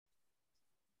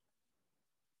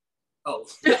Oh.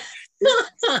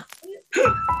 I'm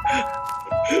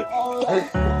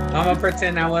gonna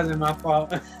pretend that wasn't my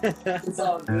fault. It's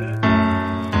all good.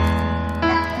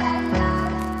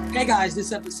 Hey guys,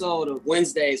 this episode of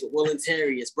Wednesdays with Will and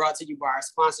Terry is brought to you by our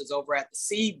sponsors over at the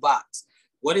Seed Box.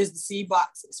 What is the Seed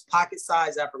Box? It's a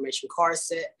pocket-sized affirmation card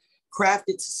set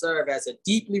crafted to serve as a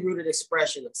deeply rooted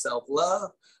expression of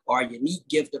self-love or a unique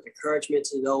gift of encouragement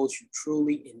to those you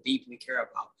truly and deeply care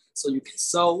about. So you can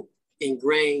sow,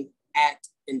 ingrain, act,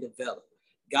 and develop.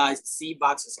 Guys, the Seed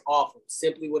Box is awesome.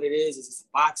 Simply what it is it's a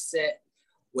box set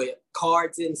with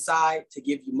cards inside to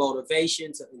give you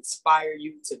motivation, to inspire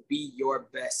you to be your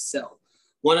best self.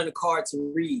 One of the cards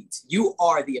reads, "You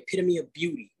are the epitome of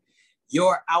beauty.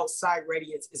 Your outside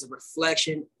radiance is a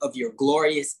reflection of your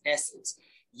glorious essence.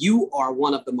 You are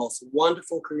one of the most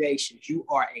wonderful creations. You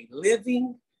are a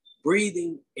living,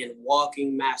 breathing, and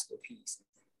walking masterpiece.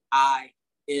 I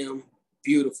am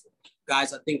beautiful."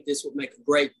 Guys, I think this would make a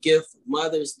great gift for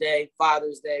Mother's Day,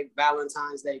 Father's Day,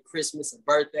 Valentine's Day, Christmas, and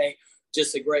birthday.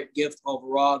 Just a great gift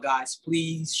overall, guys.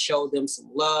 Please show them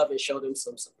some love and show them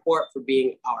some support for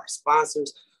being our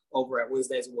sponsors over at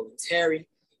Wednesdays with Will and Terry.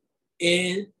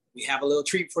 And we have a little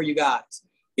treat for you guys.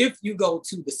 If you go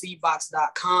to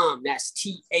theseedbox.com, that's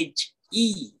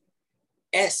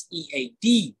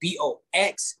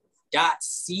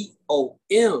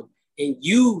TheSeadbox.com, and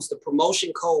use the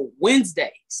promotion code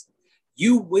Wednesdays,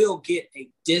 you will get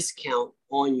a discount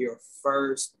on your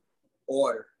first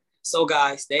order. So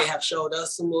guys, they have showed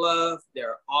us some love.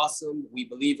 They're awesome. We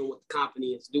believe in what the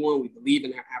company is doing. We believe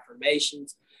in their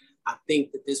affirmations. I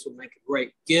think that this will make a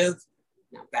great gift.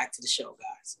 Now back to the show,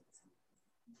 guys.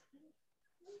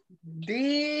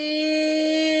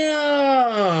 Damn.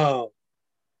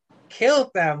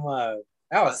 Killed that mug.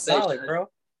 That was solid, bro.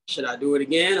 Should I do it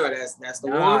again, or that's the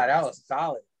one? Nah, that was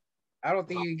solid. I don't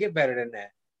think you can get better than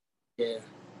that. Yeah.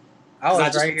 I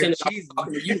was right here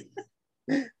cheesing.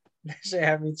 That shit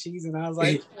had me cheesing. I was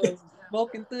like,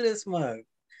 smoking through this mug.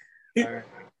 All right.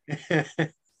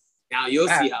 Now you'll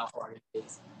see how hard it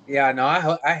is. Yeah, no,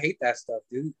 I hate that stuff,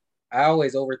 dude. I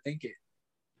always overthink it.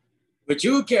 But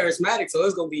you're charismatic, so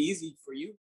it's gonna be easy for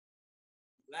you.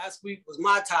 Last week was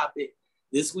my topic.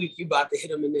 This week you about to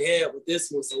hit them in the head with this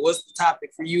one. So what's the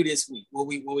topic for you this week? What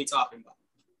we talking about?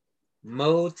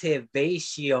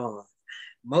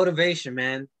 Motivation,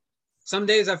 man. Some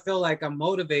days I feel like I'm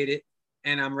motivated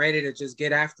and I'm ready to just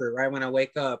get after it. Right when I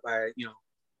wake up, I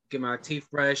get my teeth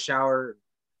brushed, shower,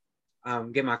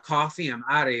 get my coffee, I'm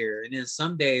out of here. And then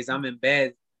some days I'm in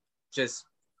bed just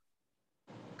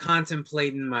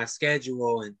contemplating my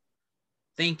schedule and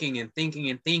thinking, and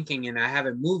I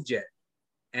haven't moved yet.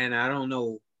 And I don't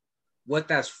know what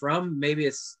that's from. Maybe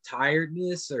it's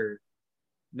tiredness, or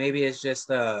maybe it's just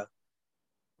I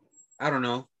don't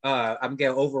know. I'm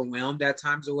getting overwhelmed at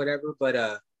times or whatever. But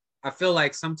I feel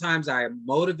like sometimes I'm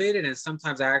motivated and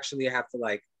sometimes I actually have to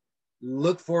like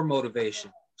look for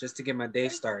motivation just to get my day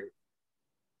started.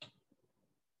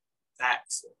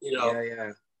 Facts,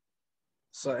 Yeah.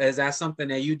 So is that something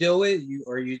that you deal with?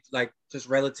 Or you like just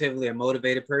relatively a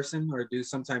motivated person, or do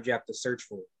sometimes you have to search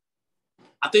for it?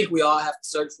 I think we all have to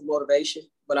search for motivation,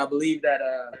 but I believe that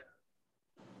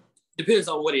depends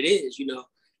on what it is,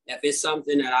 If it's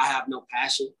something that I have no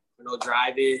passion or no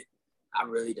drive in, I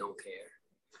really don't care.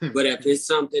 But if it's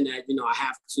something that, I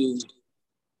have to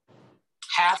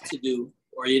do,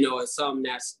 or, it's something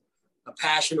that's a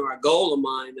passion or a goal of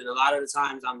mine, then a lot of the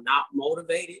times I'm not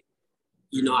motivated.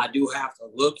 I do have to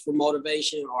look for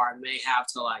motivation, or I may have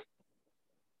to like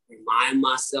remind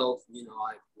myself,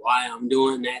 like why I'm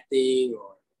doing that thing,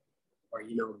 or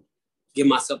give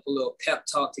myself a little pep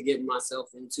talk to get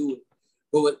myself into it.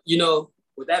 But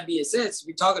with that being said, if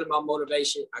we're talking about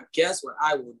motivation, I guess what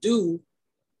I will do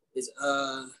is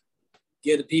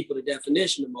give the people the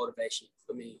definition of motivation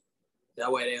for me. That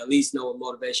way they at least know what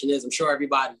motivation is. I'm sure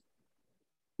everybody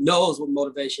knows what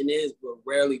motivation is, but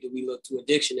rarely do we look to a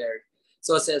dictionary.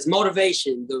 So it says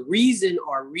motivation, the reason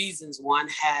or reasons one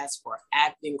has for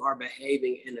acting or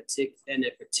behaving in a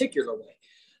particular way.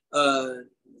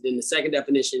 Then the second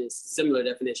definition is a similar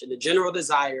definition, the general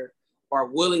desire or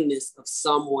willingness of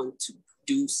someone to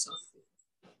do something.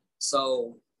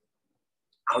 So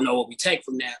I don't know what we take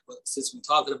from that, but since we're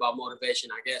talking about motivation,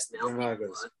 I guess now.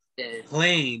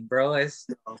 Plain, bro.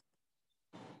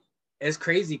 It's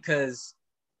crazy because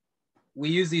we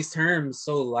use these terms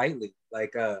so lightly.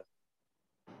 Like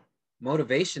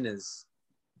motivation is,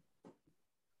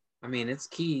 it's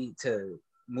key to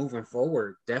moving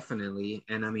forward, definitely.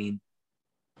 And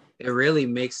it really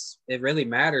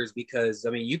matters because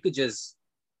you could just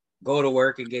go to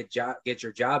work and get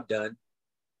your job done,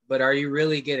 but are you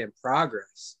really getting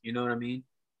progress? You know what I mean?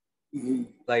 Mm-hmm.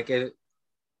 Like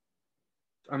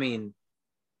I mean,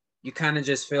 you kind of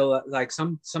just feel like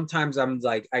sometimes I'm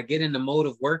like, I get in the mode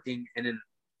of working, and then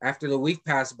after the week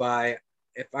passed by,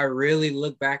 if I really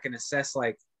look back and assess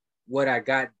like what I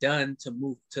got done to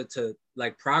move to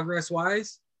like progress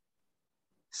wise,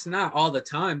 it's not all the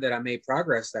time that I made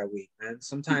progress that week, man.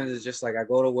 Sometimes it's just like I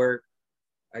go to work,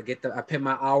 I put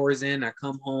my hours in, I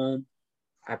come home,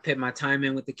 I put my time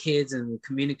in with the kids and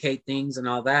communicate things and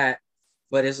all that.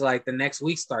 But it's like the next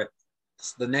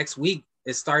week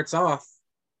it starts off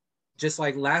just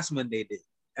like last Monday did.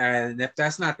 And if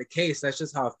that's not the case, that's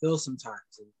just how it feels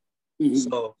sometimes. Mm-hmm.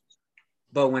 So,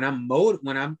 but when I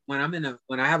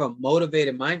have a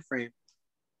motivated mind frame,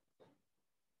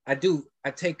 I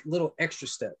take little extra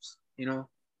steps, you know,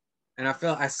 and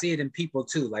I see it in people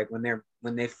too. Like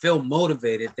when they feel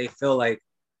motivated, they feel like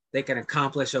they can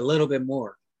accomplish a little bit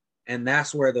more. And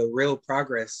that's where the real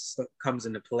progress comes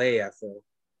into play. I feel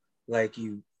like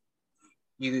you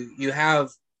have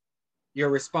your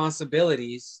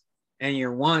responsibilities and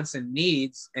your wants and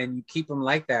needs, and you keep them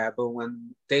like that. But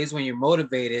when you're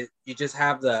motivated, you just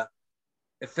have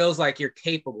it feels like you're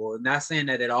capable. I'm not saying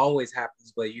that it always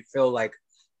happens, but you feel like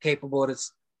capable to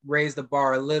raise the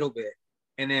bar a little bit.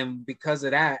 And then because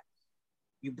of that,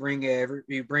 you bring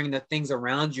the things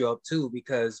around you up too,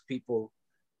 because people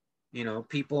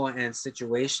and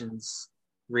situations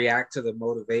react to the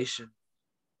motivation,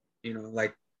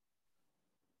 like,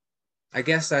 I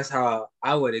guess that's how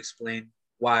I would explain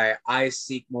why I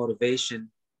seek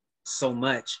motivation so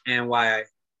much, and why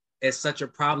it's such a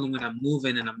problem when I'm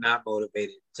moving and I'm not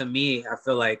motivated. To me, I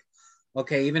feel like,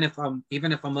 okay, even if I'm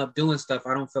up doing stuff,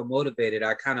 I don't feel motivated.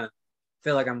 I kind of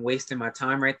feel like I'm wasting my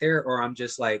time right there, or I'm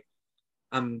just like,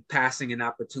 I'm passing an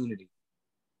opportunity.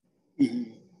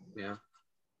 Mm-hmm. Yeah.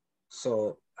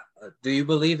 So do you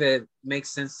believe it makes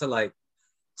sense to, like,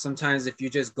 sometimes if you're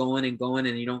just going and going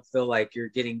and you don't feel like you're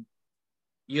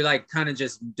like kind of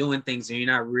just doing things and you're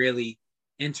not really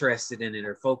interested in it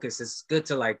or focused, it's good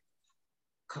to like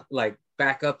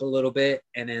back up a little bit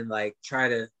and then like try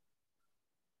to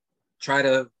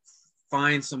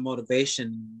find some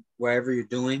motivation wherever you're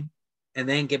doing, and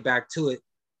then get back to it.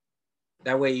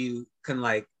 That way you can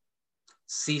like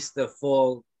seize the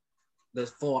full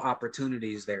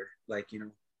opportunities there, like,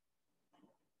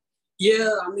 Yeah,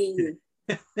 I mean,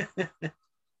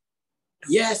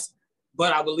 yes,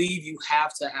 but I believe you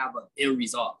have to have an end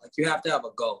result. Like, you have to have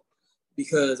a goal,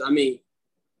 because I mean,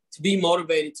 to be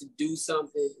motivated to do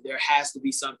something, there has to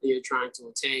be something you're trying to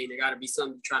attain. There got to be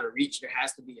something you're trying to reach. There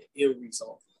has to be an end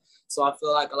result. So I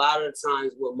feel like a lot of the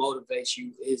times what motivates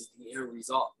you is the end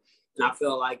result. And I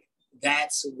feel like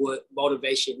that's what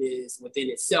motivation is within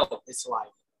itself. It's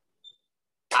like,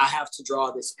 I have to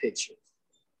draw this picture.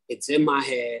 It's in my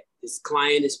head. This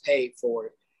client is paid for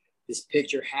it. This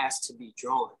picture has to be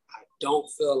drawn. I don't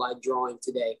feel like drawing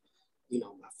today.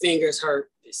 My fingers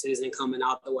hurt. This isn't coming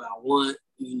out the way I want.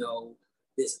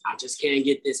 I just can't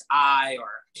get this eye, or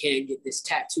can't get this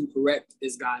tattoo correct.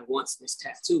 This guy wants this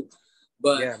tattoo.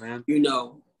 But, yeah, man.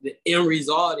 The end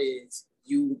result is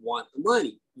you want the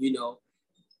money.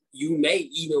 You may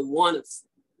even want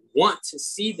to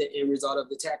see the end result of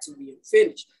the tattoo being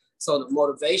finished. So the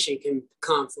motivation can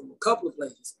come from a couple of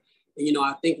places. And,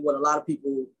 I think what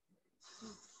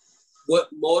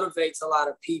motivates a lot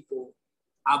of people,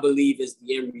 I believe, is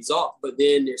the end result. But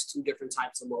then there's two different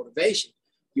types of motivation.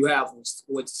 You have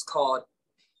what's called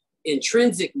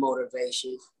intrinsic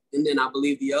motivation, and then I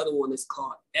believe the other one is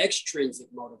called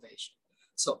extrinsic motivation.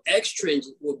 So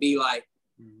extrinsic would be like,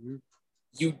 mm-hmm.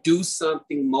 You do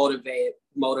something motivated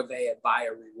by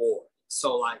a reward.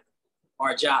 So like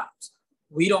our jobs,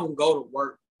 we don't go to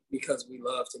work because we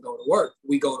love to go to work.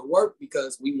 We go to work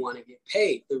because we want to get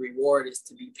paid. The reward is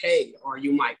to be paid. Or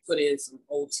you might put in some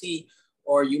OT,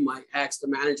 or you might ask the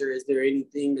manager, is there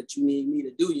anything that you need me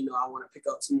to do? I want to pick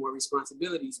up some more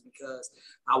responsibilities because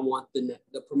I want the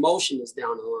promotion is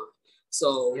down the line.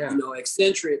 So, yeah.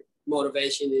 Eccentric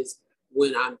motivation is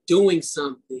when I'm doing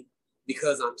something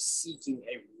because I'm seeking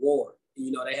a reward.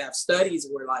 They have studies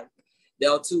where like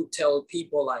they'll tell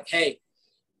people like, hey,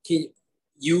 can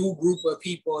you group of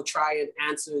people try and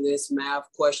answer this math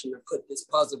question or put this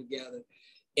puzzle together,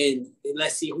 and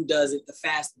let's see who does it the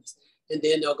fastest. And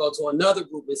then they'll go to another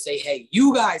group and say, hey,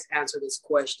 you guys answer this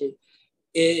question.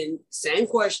 And same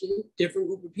question, different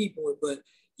group of people, but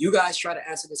you guys try to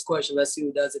answer this question. Let's see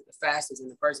who does it the fastest.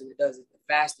 And the person that does it the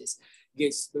fastest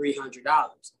gets $300.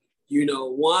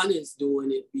 One is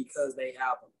doing it because they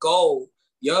have a goal.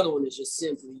 The other one is just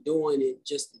simply doing it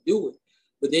just to do it.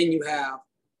 But then you have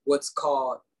what's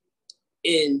called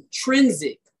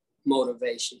intrinsic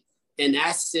motivation. And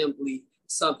that's simply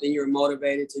something you're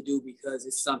motivated to do because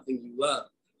it's something you love.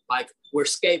 Like we're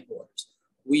skateboarders.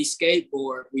 We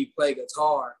skateboard, we play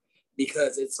guitar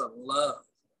because it's a love.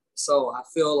 So I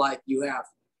feel like you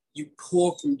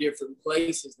pull from different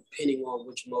places depending on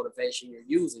which motivation you're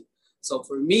using. So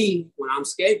for me, when I'm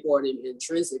skateboarding,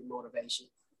 intrinsic motivation,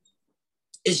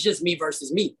 it's just me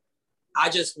versus me. I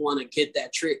just want to get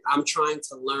that trick. I'm trying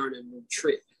to learn a new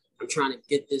trick. I'm trying to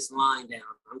get this line down.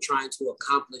 I'm trying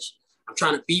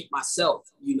to beat myself.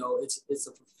 You know, it's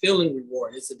a fulfilling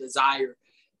reward. It's a desire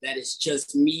that is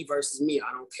just me versus me.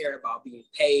 I don't care about being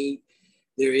paid.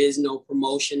 There is no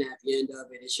promotion at the end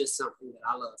of it. It's just something that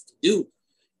I love to do.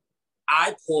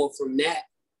 I pull from that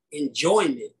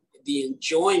enjoyment. The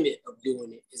enjoyment of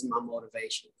doing it is my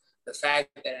motivation. The fact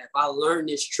that if I learn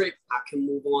this trick, I can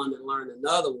move on and learn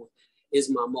another one is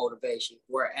my motivation.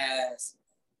 Whereas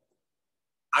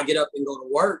I get up and go to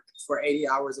work for 80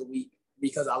 hours a week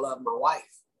because I love my wife.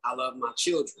 I love my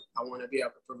children. I want to be able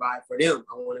to provide for them.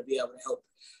 I want to be able to help,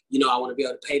 I want to be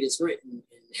able to pay this rent and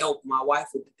help my wife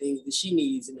with the things that she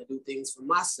needs and to do things for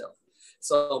myself.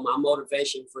 So my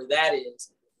motivation for that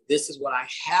is, this is what I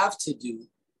have to do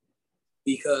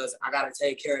because I got to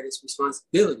take care of this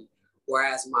responsibility.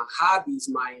 Whereas my hobbies,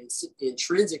 my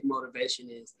intrinsic motivation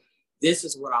is, this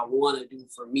is what I want to do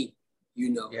for me.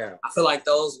 Yeah. I feel like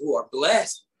those who are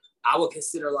blessed, I would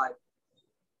consider like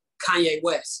Kanye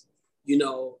West,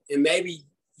 and maybe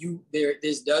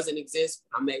this doesn't exist.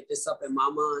 I made this up in my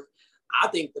mind. I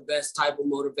think the best type of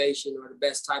motivation or the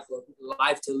best type of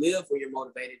life to live when you're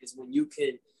motivated is when you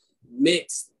can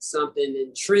mix something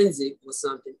intrinsic with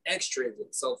something extrinsic.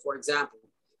 So for example,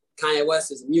 Kanye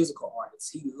West is a musical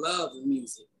artist. He loves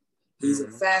music. He's a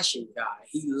fashion guy.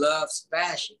 He loves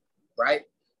fashion, right?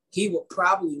 He would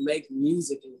probably make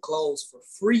music and clothes for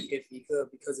free if he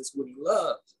could because it's what he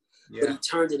loves. Yeah. But he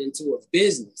turned it into a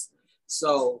business.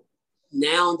 So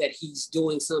now that he's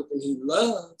doing something he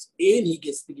loves and he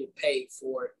gets to get paid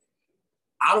for it,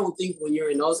 I don't think when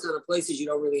you're in those kind of places, you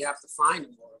don't really have to find a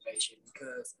motivation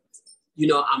because,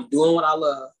 I'm doing what I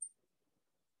love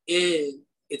and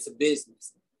it's a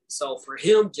business. So for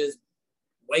him, just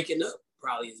waking up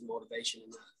probably is motivation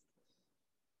enough.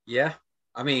 Yeah.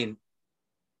 I mean,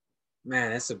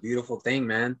 man, it's a beautiful thing,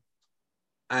 man.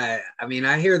 I mean,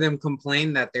 I hear them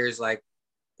complain that there's like,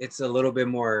 it's a little bit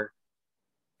more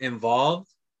involved,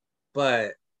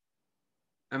 but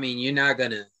I mean, you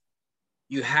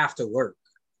have to work.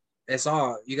 It's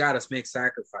all, you got to make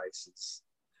sacrifices.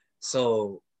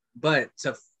 So, but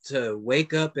to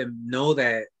wake up and know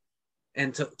that,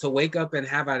 and to wake up and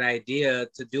have an idea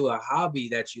to do a hobby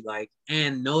that you like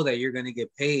and know that you're going to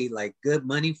get paid like good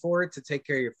money for it to take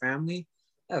care of your family,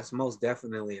 that's most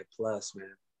definitely a plus,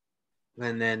 man.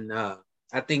 And then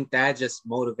I think that just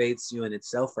motivates you in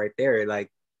itself right there. Like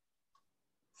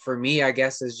for me, I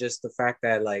guess it's just the fact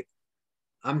that like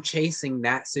I'm chasing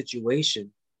that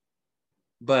situation,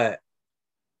 but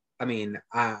I mean,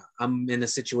 I'm in a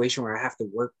situation where I have to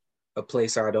work a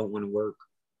place I don't want to work.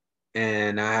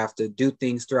 And I have to do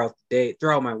things throughout the day,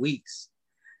 throughout my weeks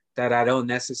that I don't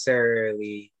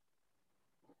necessarily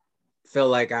feel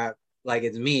like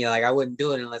it's me. Like I wouldn't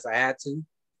do it unless I had to.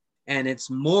 And it's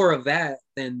more of that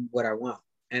than what I want.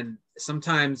 And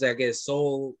sometimes I get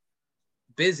so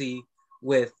busy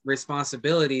with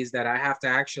responsibilities that I have to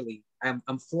actually,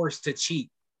 I'm forced to cheat.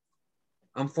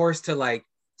 I'm forced to like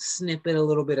snippet a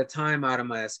little bit of time out of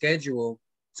my schedule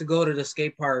to go to the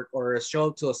skate park or show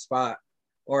up to a spot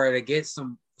or to get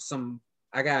some,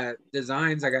 I got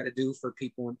designs I got to do for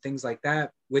people and things like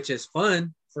that, which is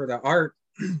fun for the art.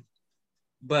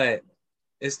 But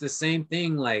it's the same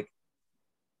thing. Like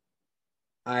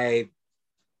I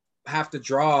have to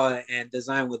draw and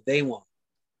design what they want.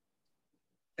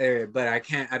 But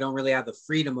I don't really have the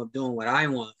freedom of doing what I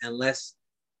want unless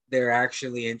they're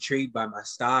actually intrigued by my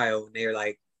style. And they're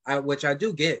like, which I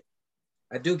do get.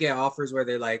 I do get offers where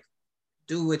they're like,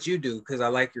 do what you do because I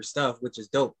like your stuff, which is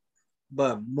dope.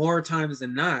 But more times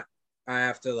than not, I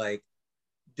have to like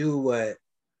do what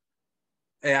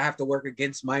I have to work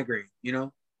against my grain,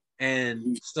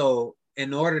 And so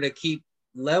in order to keep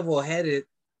level-headed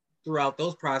throughout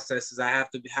those processes, I have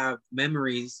to have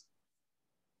memories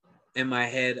in my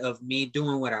head of me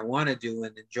doing what I want to do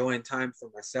and enjoying time for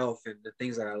myself and the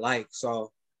things that I like.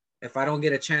 So if I don't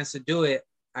get a chance to do it,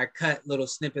 I cut little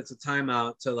snippets of time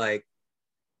out to like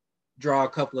draw a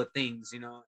couple of things, Is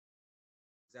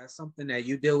that something that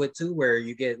you deal with too, where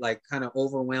you get like kind of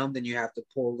overwhelmed and you have to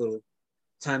pull little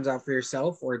times out for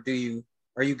yourself? Or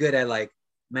are you good at like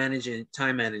managing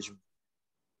time management?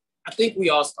 I think we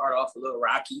all start off a little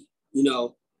rocky,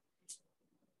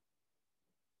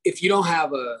 if you don't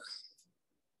have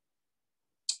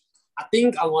I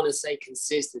think I want to say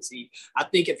consistency. I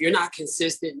think if you're not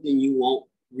consistent, then you won't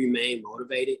remain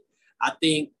motivated. I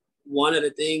think one of the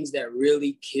things that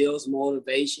really kills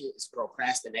motivation is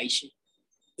procrastination.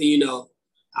 You know,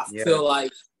 I feel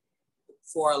like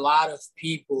for a lot of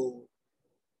people,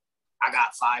 I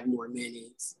got 5 more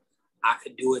minutes. I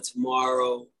could do it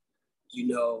tomorrow. You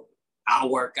know, I'll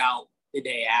work out the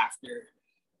day after.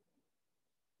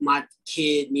 My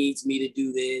kid needs me to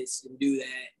do this and do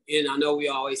that. And I know we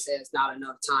always say it's not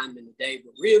enough time in the day,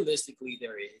 but realistically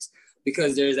there is,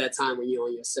 because there's that time when you're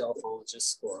on your cell phone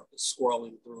just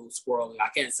scrolling. I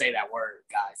can't say that word,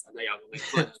 guys. I know y'all gonna make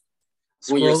fun of it.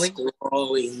 When you're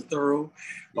scrolling through,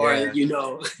 or, you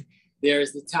know,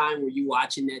 there's the time where you're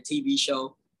watching that TV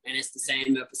show and it's the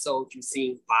same episode you've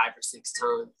seen 5 or 6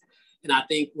 times. And I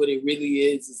think what it really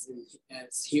is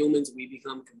as humans, we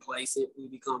become complacent, we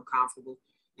become comfortable.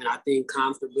 And I think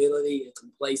comfortability and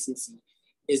complacency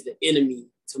is the enemy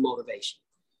to motivation.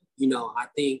 You know, I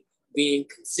think being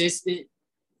consistent,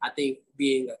 I think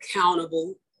being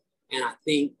accountable, and I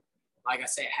think, like I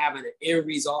said, having an end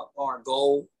result or a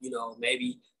goal, you know,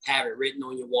 maybe have it written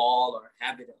on your wall or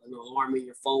have it an alarm in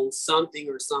your phone, something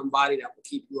or somebody that will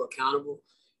keep you accountable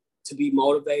to be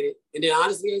motivated. And then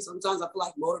honestly, sometimes I feel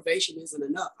like motivation isn't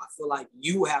enough. I feel like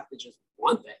you have to just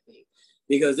want that thing,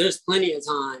 because there's plenty of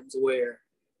times where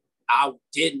I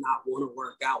did not want to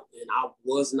work out and I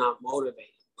was not motivated,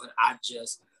 but I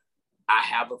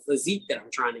have a physique that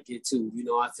I'm trying to get to. You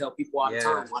know, I tell people all the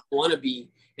time, I want to be,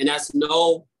 and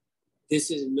this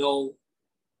is no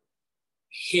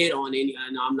hit on any,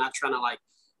 and I'm not trying to like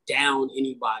down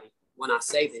anybody when I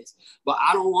say this, but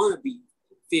I don't want to be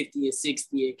 50 and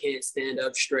 60 and can't stand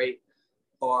up straight,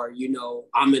 or, you know,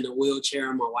 I'm in a wheelchair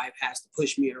and my wife has to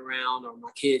push me around, or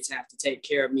my kids have to take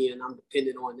care of me and I'm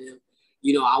dependent on them.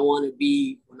 You know, I want to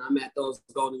be, when I'm at those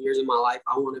golden years in my life,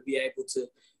 I want to be able to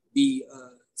be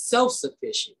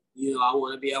self-sufficient. You know, I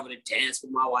want to be able to dance with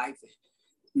my wife.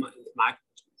 And my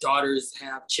daughters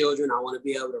have children. I want to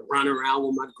be able to run around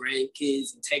with my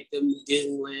grandkids and take them to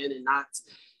Disneyland and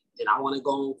I want to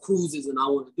go on cruises and I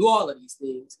want to do all of these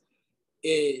things.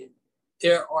 And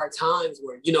there are times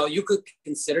where, you know, you could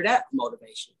consider that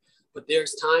motivation, but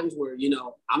there's times where, you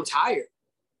know, I'm tired.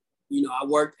 You know, I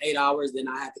worked 8 hours, then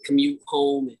I had to commute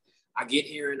home and I get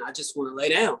here and I just want to lay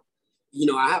down. You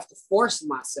know, I have to force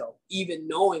myself, even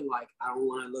knowing like, I don't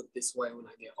want to look this way when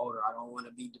I get older. I don't want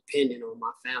to be dependent on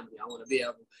my family. I want to be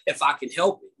able, if I can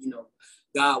help it, you know,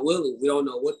 God willing, we don't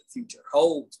know what the future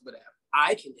holds, but if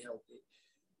I can help it,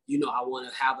 you know, I want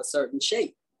to have a certain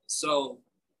shape. So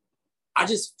I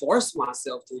just force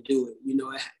myself to do it. You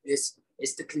know, it's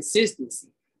the consistency.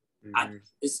 Mm-hmm.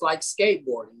 It's like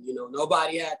skateboarding, you know,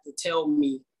 nobody had to tell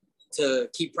me to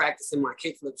keep practicing my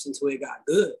kickflips until I got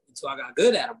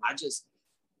good at them.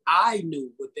 I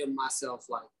knew within myself,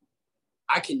 like,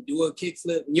 I can do a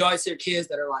kickflip. And you always hear kids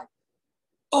that are like,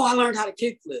 oh, I learned how to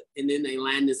kickflip. And then they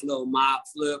land this little mob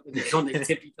flip and they're on their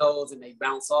tippy toes and they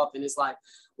bounce off. And it's like,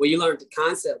 well, you learned the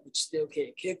concept, but you still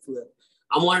can't kickflip.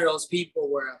 I'm one of those people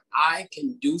where if I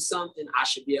can do something, I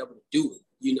should be able to do it.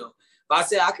 You know, if I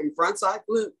say I can frontside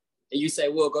flip, and you say,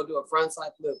 well, go do a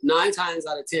frontside flip, 9 times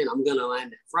out of 10, I'm going to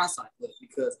land that frontside flip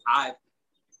because I've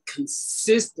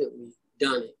consistently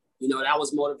done it. You know, that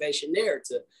was motivation there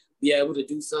to be able to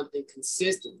do something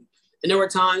consistently. And there were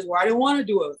times where I didn't want to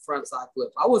do a frontside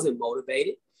flip. I wasn't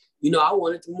motivated. You know, I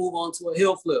wanted to move on to a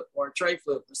hill flip or a tray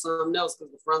flip or something else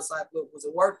because the frontside flip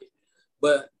wasn't working.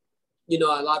 But, you know,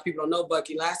 a lot of people don't know Buck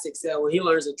Elastic said when he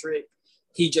learns a trick,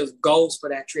 he just goes for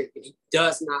that trick and he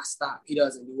does not stop. He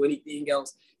doesn't do anything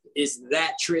else. It's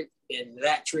that trick and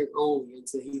that trick only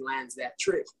until he lands that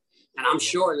trick. And I'm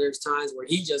sure there's times where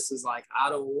he just is like, I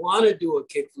don't want to do a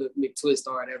kickflip, McTwist,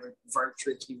 or whatever vert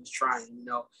trick he was trying, you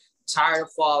know. Tired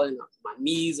of falling. My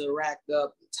knees are racked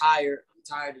up. I'm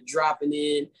tired of dropping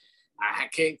in. I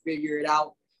can't figure it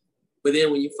out. But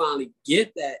then when you finally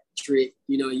get that trick,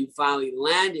 you know, you finally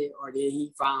land it, or then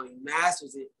he finally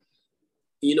masters it.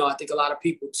 You know, I think a lot of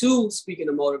people too, speaking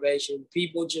of motivation,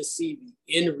 people just see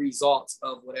the end results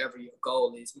of whatever your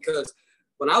goal is. Because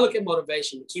when I look at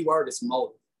motivation, the key word is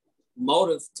motive.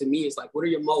 Motive to me is like, what are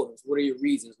your motives? What are your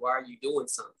reasons? Why are you doing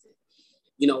something?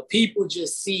 You know, people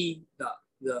just see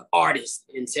the artist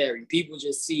in Terry. People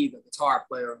just see the guitar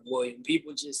player in William.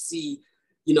 People just see,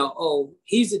 you know, oh,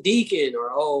 he's a deacon, or,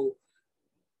 oh,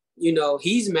 you know,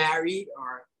 he's married,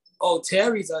 or, oh,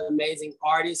 Terry's an amazing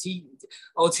artist.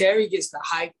 Terry gets the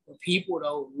hype, but people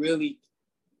don't really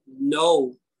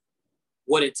know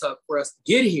what it took for us to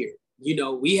get here. You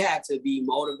know, we had to be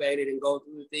motivated and go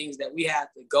through the things that we had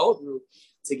to go through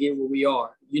to get where we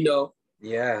are, you know?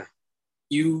 Yeah.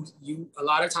 you a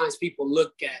lot of times people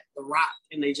look at The Rock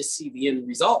and they just see the end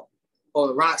result. Oh,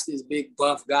 The Rock's this big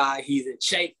buff guy, he's in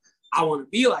shape. I want to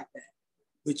be like that.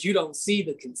 But you don't see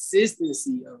the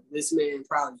consistency of this man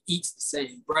probably eats the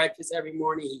same breakfast every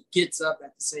morning. He gets up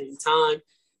at the same time.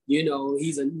 You know,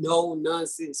 he's a no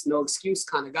nonsense, no excuse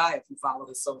kind of guy if you follow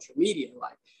his social media.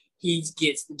 Like, he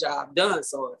gets the job done.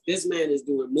 So if this man is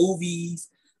doing movies,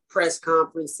 press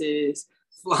conferences,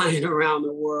 flying around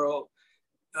the world,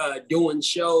 doing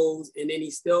shows, and then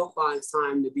he still finds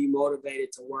time to be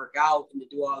motivated to work out and to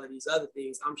do all of these other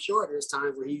things, I'm sure there's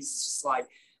times where he's just like,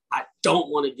 I don't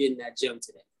want to get in that gym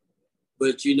today.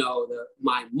 But, you know,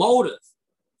 my motive,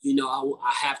 you know,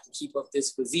 I have to keep up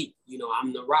this physique. You know,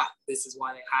 I'm The Rock. This is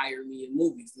why they hire me in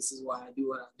movies. This is why I do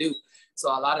what I do. So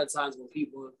a lot of times when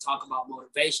people talk about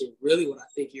motivation, really what I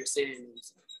think you're saying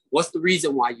is, what's the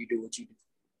reason why you do what you do?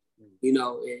 You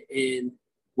know, and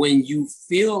when you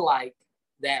feel like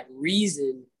that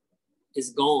reason is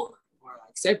gone, or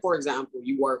like, say, for example,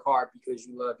 you work hard because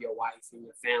you love your wife and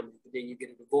your family, but then you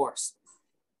get a divorce.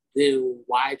 Then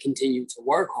why continue to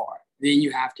work hard? Then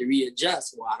you have to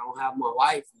readjust. Well, I don't have my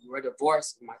wife. We're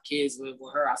divorced. My kids live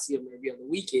with her. I see them every other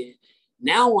weekend.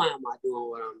 Now, why am I doing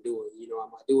what I'm doing? You know,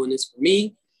 am I doing this for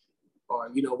me? Or,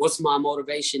 you know, what's my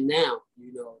motivation now?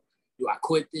 You know, do I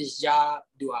quit this job?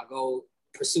 Do I go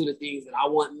pursue the things that I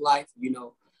want in life? You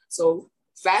know, so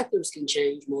factors can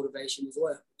change motivation as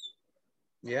well.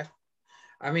 Yeah.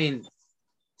 I mean,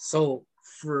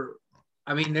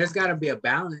 there's got to be a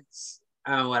balance.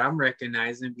 What I'm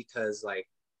recognizing, because like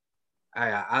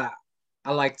I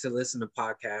like to listen to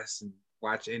podcasts and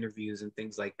watch interviews and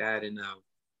things like that. And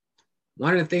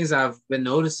one of the things I've been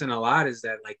noticing a lot is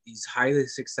that like these highly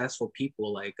successful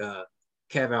people, like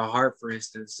Kevin Hart, for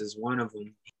instance, is one of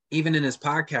them. Even in his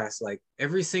podcast, like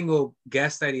every single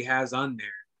guest that he has on there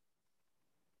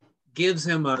gives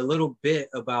him a little bit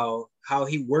about how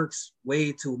he works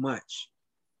way too much.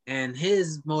 And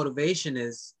his motivation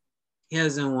is, he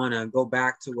doesn't want to go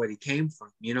back to what he came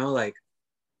from, you know, like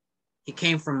he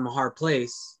came from a hard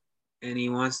place and he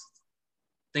wants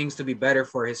things to be better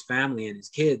for his family and his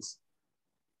kids.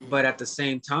 But at the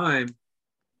same time,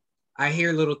 I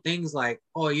hear little things like,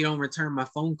 oh, you don't return my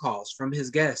phone calls from his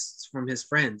guests, from his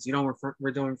friends. You don't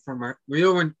return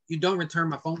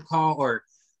my phone call, or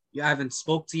I haven't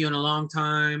spoke to you in a long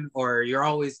time, or you're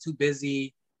always too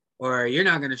busy, or you're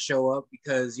not going to show up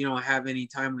because you don't have any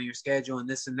time on your schedule and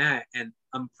this and that. And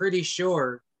I'm pretty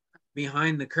sure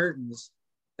behind the curtains,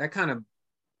 that kind of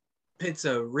puts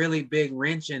a really big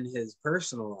wrench in his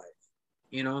personal life,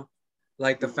 you know,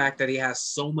 like the fact that he has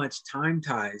so much time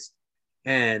ties.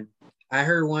 And I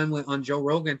heard one on Joe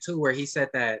Rogan too, where he said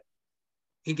that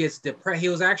he gets depressed. He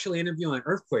was actually interviewing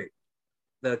Earthquake,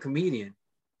 the comedian,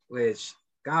 which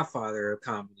godfather of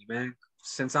comedy, man.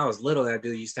 Since I was little, that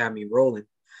dude used to have me rolling.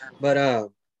 But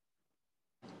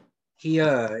he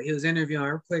was interviewing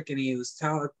Earthquake, and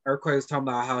Earthquake was talking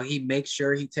about how he makes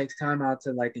sure he takes time out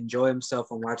to like enjoy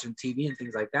himself and watching TV and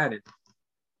things like that. And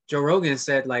Joe Rogan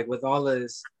said, like, with all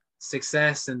his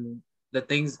success and the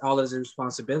things, all his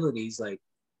responsibilities, like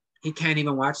he can't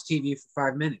even watch TV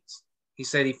for 5 minutes. He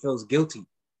said he feels guilty,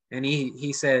 and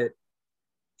he said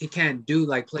he can't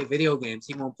play video games.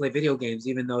 He won't play video games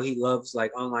even though he loves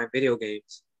like online video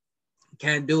games. He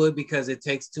can't do it because it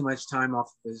takes too much time off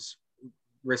of his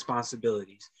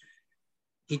responsibilities.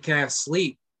 He can't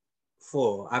sleep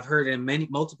full. I've heard in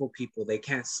multiple people, they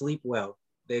can't sleep well.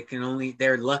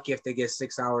 They're lucky if they get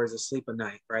 6 hours of sleep a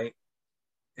night, right?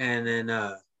 And then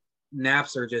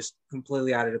naps are just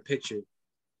completely out of the picture.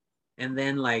 And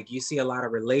then like you see a lot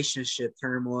of relationship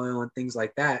turmoil and things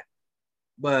like that.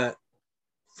 But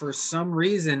for some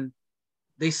reason,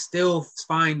 they still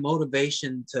find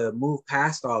motivation to move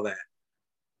past all that.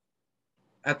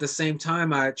 At the same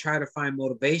time, I try to find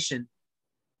motivation.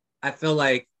 I feel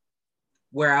like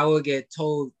where I would get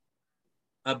told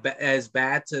as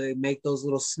bad to make those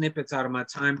little snippets out of my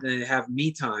time to have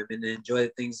me time and enjoy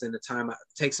the things in the time,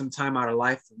 take some time out of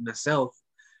life for myself.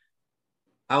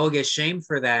 I will get shamed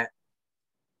for that.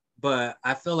 But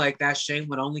I feel like that shame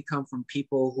would only come from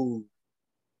people who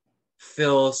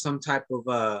feel some type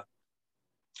of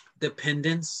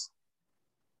dependence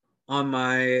on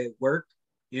my work,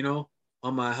 you know,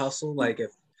 on my hustle. Like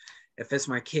if it's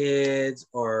my kids,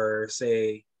 or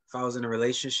say if I was in a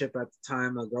relationship at the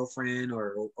time, a girlfriend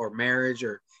or marriage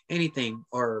or anything,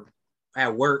 or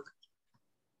at work,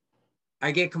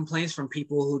 I get complaints from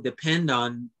people who depend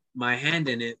on my hand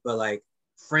in it. But like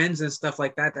friends and stuff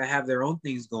like that have their own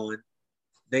things going,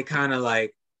 they kind of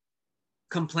like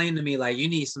complain to me like, you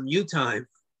need some you time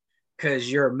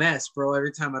because you're a mess, bro.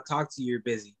 Every time I talk to you, you're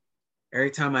busy.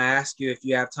 Every time I ask you if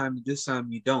you have time to do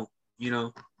something, you don't, you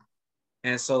know?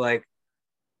 And so like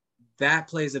that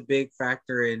plays a big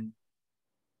factor in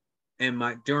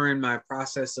my during my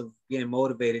process of getting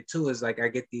motivated too, is like I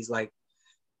get these like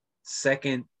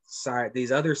second side,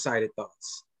 these other sided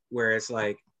thoughts where it's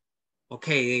like,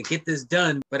 okay, get this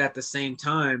done, but at the same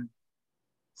time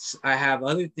I have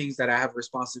other things that I have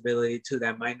responsibility to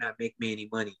that might not make me any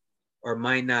money or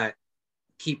might not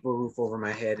keep a roof over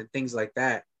my head and things like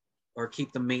that, or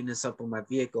keep the maintenance up on my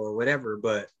vehicle or whatever,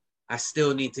 but I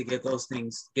still need to give those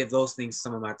things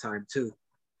some of my time too.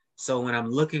 So when I'm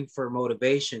looking for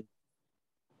motivation,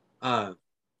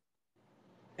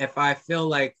 if I feel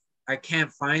like I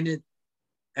can't find it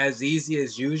as easy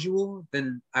as usual,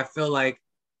 then I feel like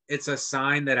it's a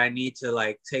sign that I need to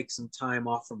like take some time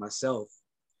off for myself,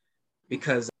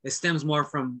 because it stems more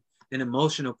from an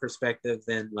emotional perspective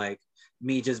than like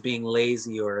me just being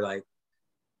lazy or like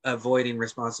avoiding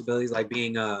responsibilities, like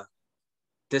being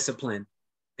disciplined.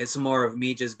 It's more of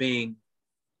me just being,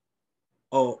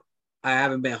 oh, I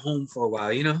haven't been home for a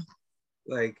while, you know?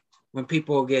 Like when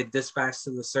people get dispatched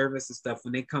to the service and stuff,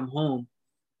 when they come home,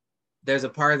 there's a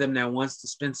part of them that wants to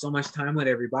spend so much time with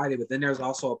everybody, but then there's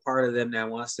also a part of them that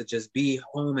wants to just be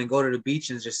home and go to the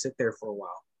beach and just sit there for a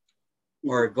while,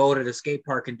 or go to the skate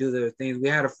park and do the things. We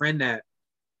had a friend that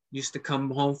used to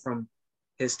come home from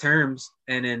his terms,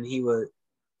 and then he would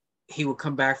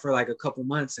come back for like a couple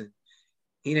months, and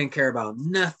he didn't care about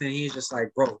nothing. He's just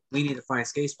like, bro, we need to find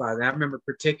skate spots. And I remember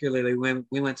particularly when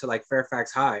we went to like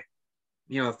Fairfax High,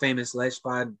 you know, a famous ledge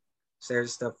spot, stairs and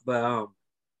stuff. But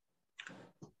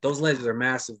those ledges are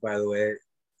massive, by the way.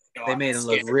 They made them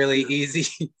look really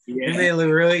easy. Yeah. They made it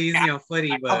look really easy on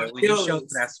footy, but when you show up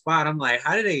to that spot, I'm like,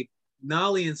 how do they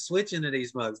nollie and switch into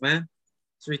these mugs, man?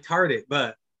 It's retarded.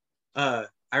 But I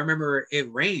remember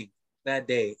it rained that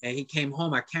day, and he came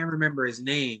home. I can't remember his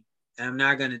name, and I'm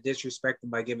not gonna disrespect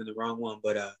him by giving the wrong one,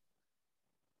 but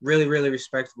really, really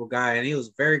respectable guy, and he was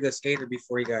a very good skater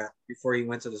before he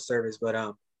went to the service.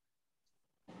 But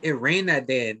it rained that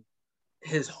day, and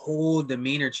his whole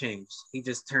demeanor changed. He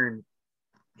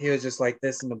was just like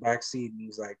this in the back seat, and he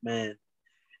was like, man.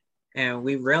 And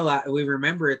we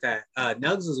remembered that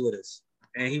Nugs was with us,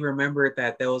 and he remembered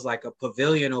that there was like a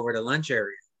pavilion over the lunch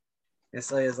area. And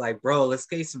so he was like, bro, let's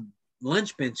get some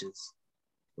lunch benches.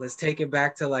 Let's take it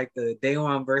back to like the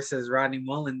Daewon versus Rodney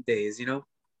Mullen days, you know?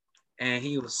 And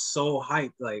he was so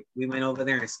hyped. Like we went over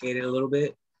there and skated a little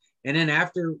bit. And then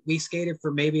after we skated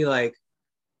for maybe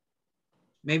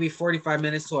 45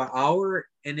 minutes to an hour.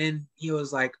 And then he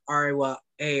was like, all right, well,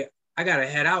 hey, I got to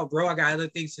head out, bro. I got other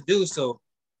things to do. So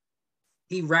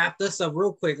he wrapped us up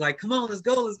real quick. Like, come on, let's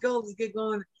go. Let's get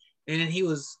going. And then he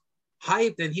was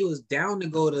hyped and he was down to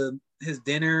go to his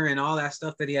dinner and all that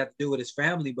stuff that he had to do with his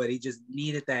family, but he just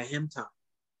needed that him time.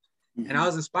 Mm-hmm. And I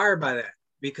was inspired by that,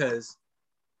 because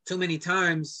too many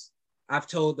times I've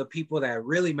told the people that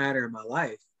really matter in my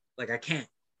life, like I can't.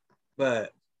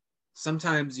 But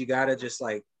sometimes you gotta just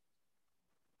like,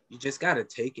 you just gotta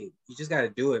take it. You just gotta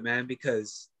do it, man,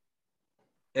 because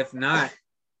if not,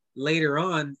 later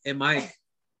on, it might,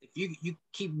 if you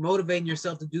keep motivating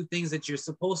yourself to do things that you're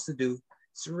supposed to do,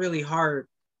 it's really hard.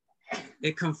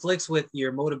 It conflicts with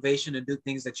your motivation to do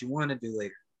things that you want to do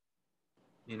later.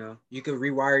 You know, you could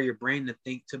rewire your brain to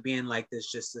think to being like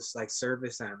this like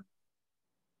service animal,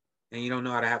 and you don't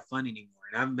know how to have fun anymore.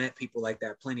 And I've met people like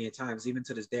that plenty of times. Even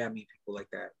to this day, I meet people like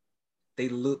that. They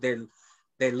lose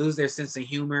their sense of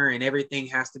humor, and everything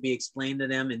has to be explained to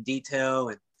them in detail,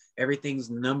 and everything's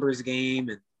numbers game,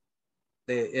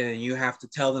 and you have to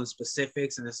tell them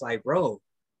specifics. And it's like, bro,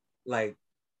 like,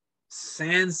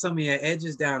 sand some of your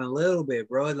edges down a little bit,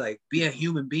 bro. Like, be a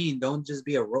human being. Don't just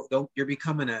be you're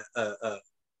becoming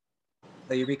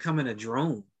you're becoming a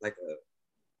drone, like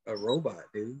a robot,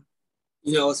 dude.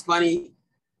 You know, it's funny.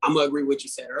 I'm gonna agree with what you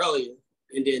said earlier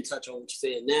and then touch on what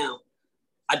you're saying now.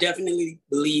 I definitely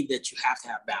believe that you have to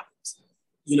have balance.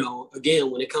 You know,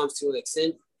 again, when it comes to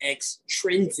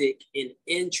extrinsic and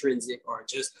intrinsic, or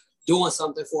just doing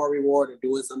something for a reward or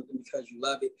doing something because you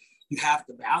love it, you have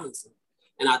to balance it.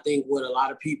 And I think what a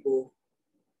lot of people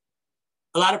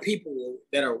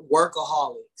that are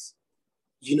workaholics,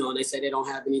 you know, and they say they don't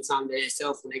have any time to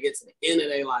themselves when they get to the end of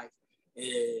their life, and,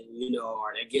 you know,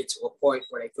 or they get to a point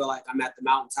where they feel like I'm at the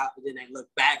mountaintop, and then they look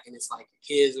back and it's like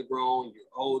your kids are grown, you're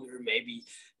older, maybe,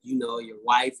 you know, your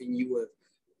wife and you have,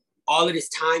 all of this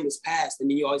time has passed. And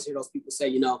then you always hear those people say,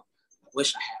 you know, I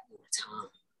wish I had more time.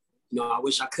 You know, I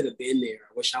wish I could have been there.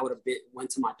 I wish I would have went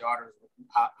to my daughter's.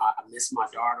 I miss my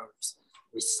daughter's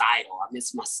recital. I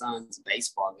miss my son's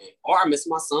baseball game, or I miss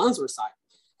my son's recital,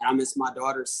 and I miss my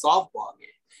daughter's softball game.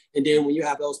 And then when you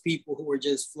have those people who are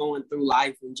just flowing through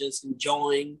life and just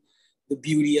enjoying the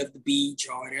beauty of the beach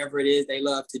or whatever it is they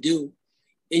love to do.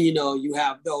 And, you know, you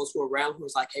have those who are around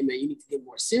who's like, hey, man, you need to get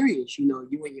more serious. You know,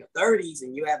 you in your 30s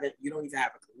and you don't even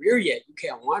have a career yet. You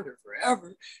can't wander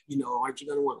forever. You know, aren't you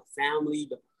going to want a family?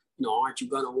 You know, aren't you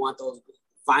going to want those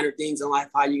finer things in life?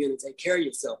 How are you going to take care of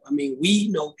yourself? I mean, we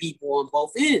know people on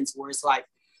both ends where it's like,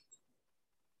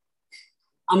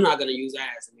 I'm not going to use that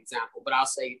as an example, but I'll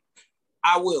say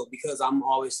I will, because I'm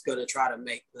always going to try to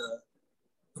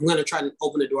I'm going to try to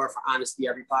open the door for honesty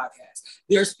every podcast.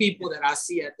 There's people that I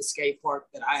see at the skate park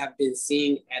that I have been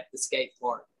seeing at the skate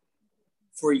park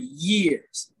for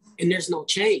years, and there's no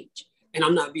change. And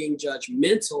I'm not being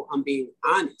judgmental. I'm being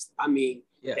honest. I mean,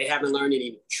 They haven't learned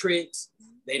any new tricks.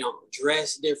 They don't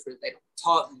dress different. They don't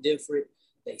talk different.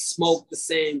 They smoke the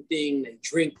same thing. They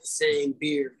drink the same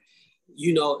beer.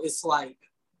 You know, it's like,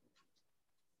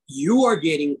 you are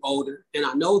getting older. And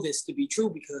I know this to be true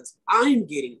because I'm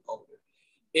getting older.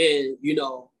 And, you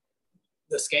know,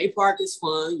 the skate park is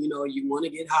fun. You know, you want to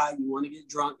get high, you want to get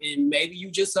drunk, and maybe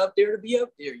you just up there to be up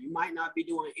there. You might not be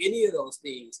doing any of those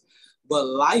things, but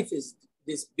life is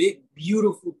this big,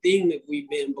 beautiful thing that we've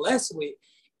been blessed with,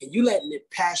 and you letting it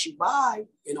pass you by,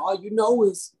 and all you know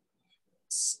is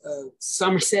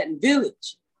Somerset and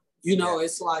Village. You know,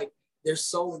 It's like there's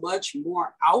so much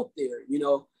more out there, you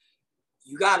know.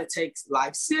 You got to take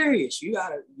life serious. You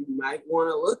might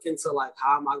want to look into like,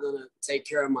 how am I going to take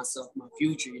care of myself, my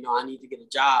future? You know, I need to get a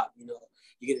job. You know,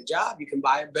 you get a job, you can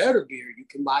buy a better beer. You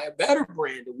can buy a better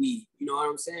brand of weed. You know what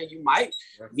I'm saying? You might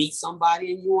meet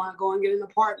somebody and you want to go and get an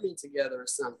apartment together or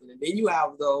something. And then you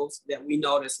have those that we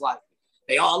know that's like,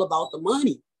 they all about the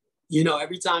money. You know,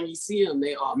 every time you see them,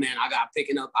 oh man, I got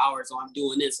picking up hours, or I'm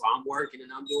doing this, or I'm working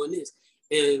and I'm doing this.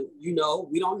 And, you know,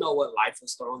 we don't know what life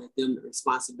is throwing at them, the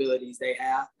responsibilities they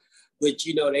have. But,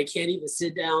 you know, they can't even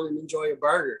sit down and enjoy a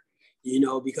burger, you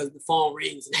know, because the phone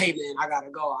rings and, hey, man, I got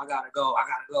to go.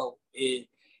 And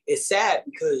it's sad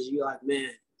because you're like, man,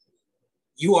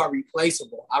 you are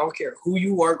replaceable. I don't care who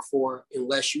you work for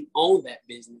unless you own that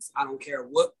business. I don't care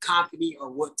what company or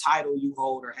what title you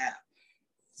hold or have.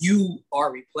 You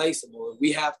are replaceable. And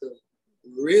we have to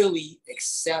really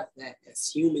accept that as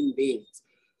human beings.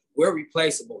 We're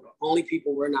replaceable. The only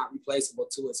people we're not replaceable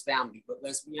to is family. But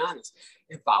let's be honest.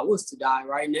 If I was to die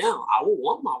right now, I would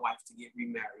want my wife to get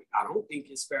remarried. I don't think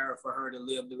it's fair for her to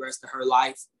live the rest of her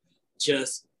life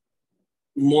just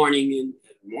mourning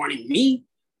me.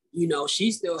 You know,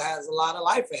 she still has a lot of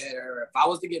life ahead of her. If I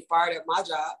was to get fired at my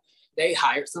job, they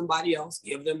hire somebody else,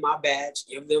 give them my badge,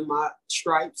 give them my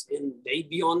stripes, and they'd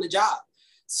be on the job.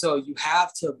 So you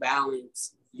have to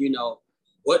balance, you know,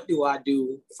 what do I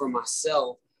do for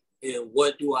myself? And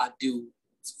what do I do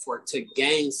to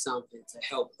gain something to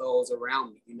help those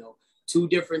around me? You know, two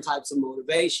different types of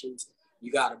motivations.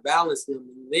 You got to balance them.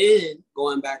 And then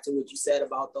going back to what you said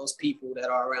about those people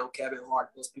that are around Kevin Hart,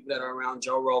 those people that are around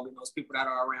Joe Rogan, those people that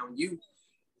are around you.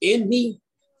 In me,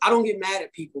 I don't get mad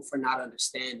at people for not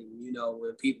understanding, you know,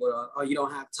 when people are, oh, you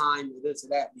don't have time or this or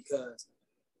that, because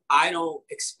I don't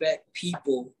expect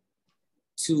people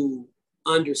to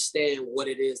understand what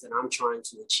it is that I'm trying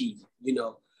to achieve, you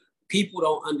know. People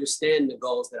don't understand the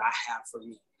goals that I have for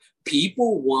me.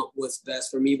 People want what's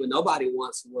best for me, but nobody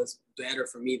wants what's better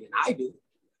for me than I do,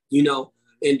 you know?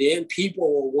 And then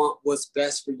people will want what's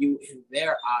best for you in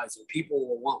their eyes, and people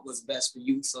will want what's best for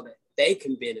you so that they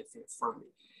can benefit from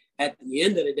it. At the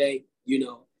end of the day, you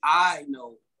know, I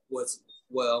know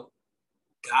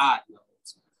God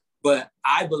knows, but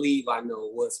I believe I know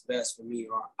what's best for me,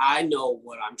 or I know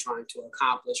what I'm trying to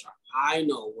accomplish, or I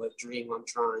know what dream I'm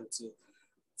trying to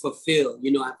fulfill.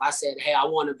 You know, if I said, hey, I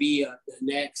want to be the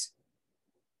next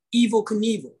Evel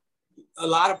Knievel, a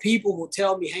lot of people will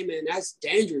tell me, hey, man, that's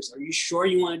dangerous. Are you sure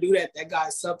you want to do that? That guy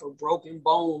suffered broken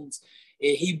bones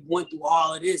and he went through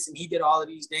all of this and he did all of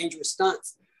these dangerous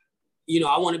stunts. You know,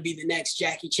 I want to be the next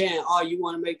Jackie Chan. Oh, you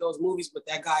want to make those movies, but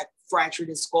that guy fractured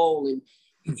his skull and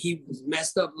he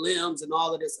messed up limbs and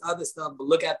all of this other stuff. But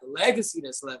look at the legacy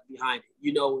that's left behind it.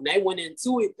 You know, when they went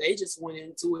into it, they just went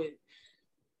into it.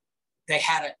 They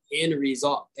had an end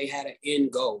result. They had an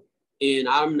end goal. And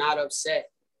I'm not upset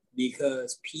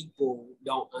because people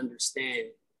don't understand,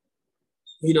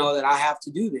 you know, that I have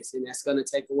to do this, and that's going to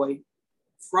take away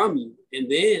from you. And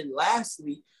then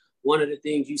lastly, one of the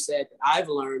things you said that I've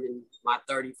learned in my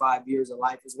 35 years of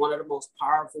life is one of the most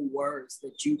powerful words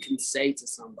that you can say to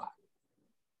somebody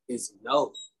is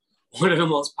no. One of the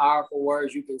most powerful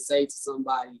words you can say to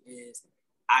somebody is,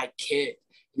 I can't.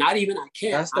 Not even I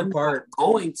can't. That's the part. Not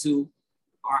going to,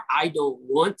 or I don't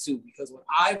want to, because what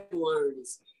I've learned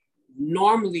is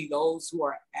normally those who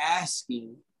are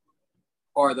asking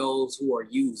are those who are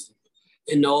using.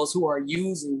 And those who are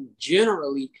using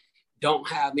generally don't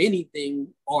have anything,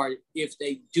 or if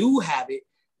they do have it,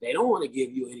 they don't want to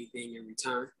give you anything in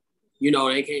return. You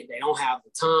know, they don't have the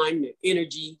time, the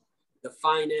energy, the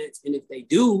finance. And if they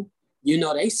do, you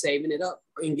know, they saving it up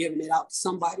and giving it out to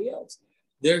somebody else.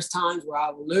 There's times where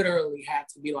I literally have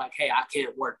to be like, hey, I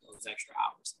can't work those extra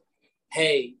hours.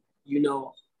 Hey, you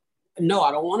know, no,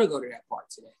 I don't want to go to that part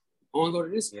today. I want to go to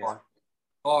this part.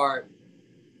 Or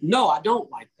no, I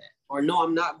don't like that. Or no,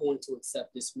 I'm not going to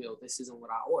accept this meal. This isn't what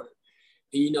I ordered.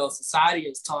 And, you know, society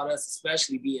has taught us,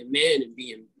 especially being men and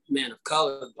being men of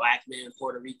color, Black man,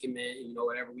 Puerto Rican man, you know,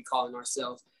 whatever we calling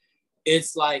ourselves.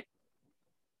 It's like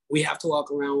we have to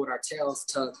walk around with our tails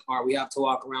tucked, or we have to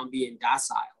walk around being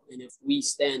docile. And if we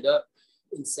stand up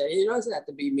and say, you know, it doesn't have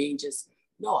to be mean, just,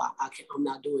 no, I can't, I'm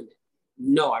not doing that.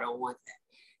 No, I don't want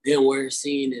that. Then we're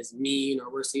seen as mean, or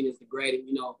we're seen as degrading,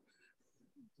 you know.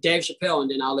 Dave Chappelle,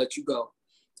 and then I'll let you go.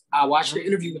 I watched the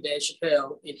interview with Dave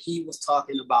Chappelle, and he was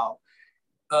talking about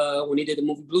when he did the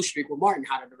movie Blue Streak with Martin,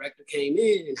 how the director came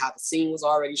in and how the scene was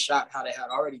already shot, how they had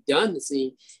already done the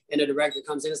scene. And the director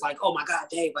comes in, it's like, oh my God,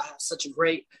 Dave, I have such a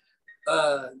great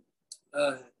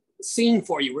scene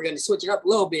for you. We're going to switch it up a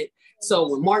little bit. So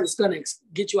when Martin's going to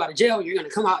get you out of jail, you're going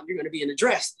to come out and you're going to be in a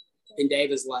dress. And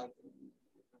Dave is like,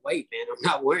 wait, man, I'm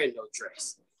not wearing no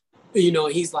dress. You know,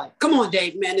 he's like, come on,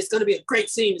 Dave, man, it's going to be a great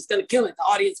scene. It's going to kill it. The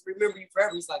audience remember you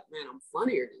forever. He's like, man, I'm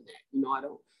funnier than that. You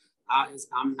know,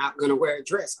 I'm not going to wear a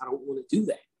dress. I don't want to do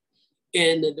that.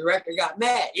 And the director got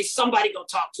mad. If somebody go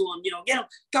talk to him, you know, get him,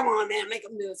 come on, man, make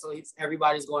him do it. So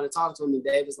everybody's going to talk to him. And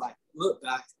Dave is like, look,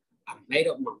 guys, I made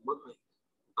up my mind.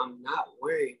 I'm not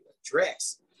wearing a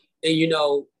dress. And, you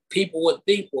know, people would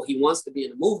think, well, he wants to be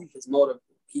in a movie because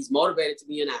he's motivated to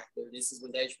be an actor. This is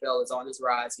when Dave Chappelle is on his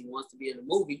rise. He wants to be in a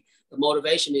movie. The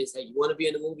motivation is, hey, you want to be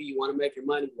in a movie, you want to make your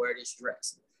money, wear this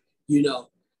dress, you know.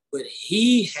 But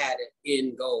he had an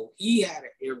end goal. He had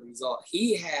an end result.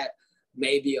 He had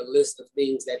maybe a list of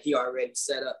things that he already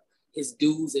set up, his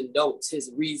do's and don'ts,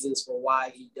 his reasons for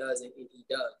why he does it, and he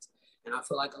does. And I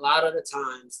feel like a lot of the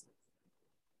times,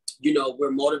 you know,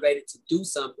 we're motivated to do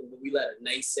something, but we let a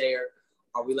naysayer,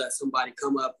 or we let somebody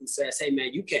come up and says, hey,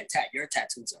 man, you can't your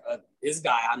tattoos are ugly. This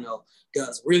guy I know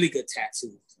does really good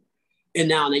tattoos. And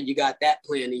now then you got that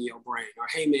playing in your brain. Or,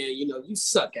 hey, man, you know, you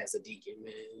suck as a deacon,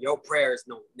 man. Your prayers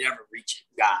don't never reach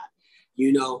God,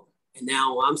 you know. And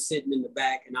now I'm sitting in the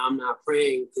back and I'm not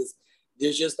praying because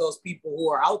there's just those people who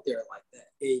are out there like that.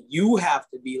 And you have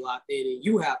to be locked in, and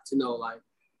you have to know, like,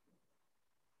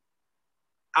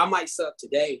 I might suck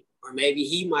today, or maybe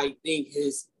he might think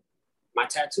my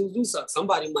tattoos do suck.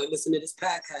 Somebody might listen to this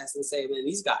podcast and say, man,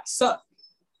 these guys suck.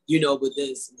 You know, but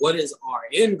what is our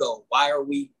end goal? Why are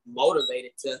we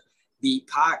motivated to be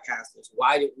podcasters?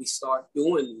 Why did we start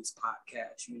doing these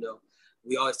podcasts? You know,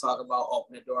 we always talk about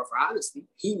open the door for honesty.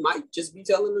 He might just be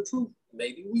telling the truth.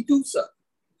 Maybe we do suck.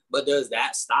 But does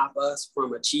that stop us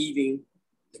from achieving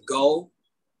the goal?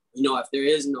 You know, if there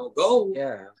is no goal,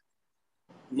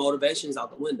 motivation is out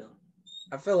the window.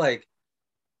 I feel like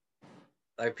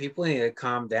people need to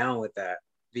calm down with that,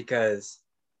 because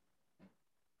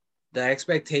the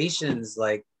expectations,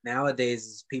 like, nowadays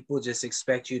is people just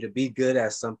expect you to be good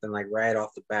at something, like, right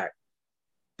off the bat.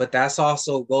 But that's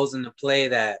also goes into play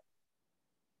that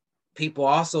people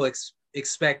also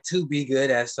expect to be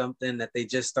good at something that they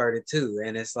just started too.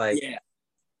 And it's like,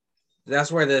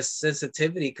 that's where the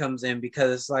sensitivity comes in,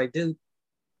 because it's like, dude,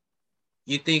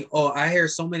 you think, oh, I hear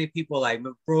so many people like,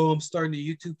 bro, I'm starting a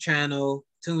YouTube channel,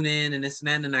 tune in and this and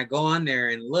that. And I go on there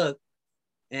and look,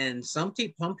 and some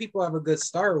people have a good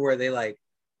start where they, like,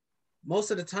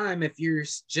 most of the time, if you're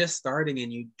just starting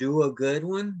and you do a good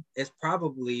one, it's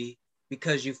probably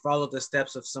because you followed the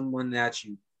steps of someone that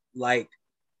you like.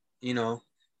 You know,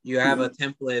 you have a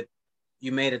template,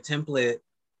 you made a template,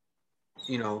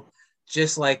 you know,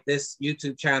 just like this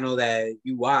YouTube channel that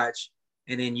you watch,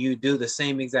 and then you do the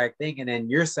same exact thing, and then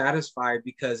you're satisfied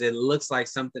because it looks like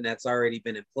something that's already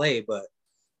been in play. But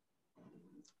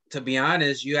to be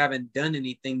honest, you haven't done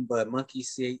anything but monkey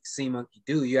see, monkey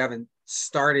do. You haven't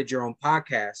started your own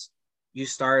podcast. You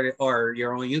started, or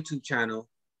your own YouTube channel.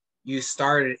 You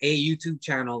started a YouTube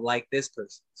channel like this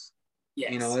person's.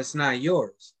 Yes. You know, it's not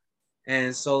yours.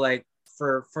 And so, like,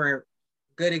 for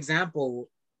good example,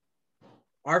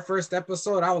 our first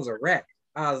episode, I was a wreck.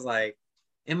 I was like,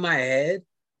 in my head,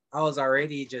 I was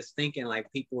already just thinking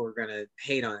like people were gonna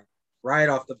hate on it right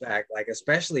off the back. Like,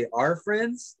 especially our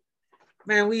friends,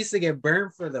 man, we used to get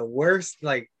burned for the worst,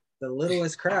 like the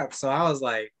littlest crap. So I was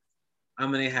like,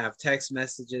 I'm gonna have text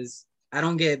messages. I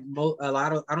don't get a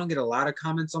lot of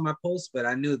comments on my posts, but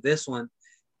I knew this one,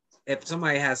 if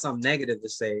somebody has something negative to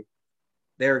say,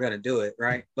 they were gonna do it,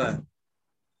 right? But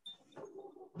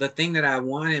the thing that I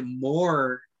wanted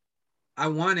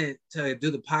to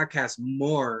do the podcast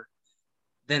more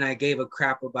than I gave a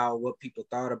crap about what people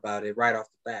thought about it right off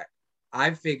the bat.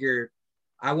 I figured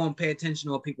I won't pay attention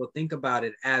to what people think about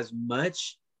it as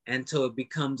much until it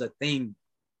becomes a thing,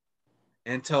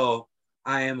 until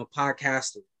I am a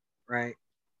podcaster, right?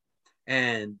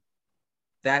 And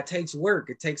that takes work.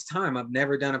 It takes time. I've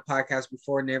never done a podcast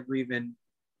before, never even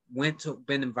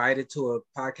been invited to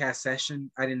a podcast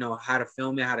session. I didn't know how to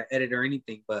film it, how to edit or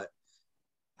anything, but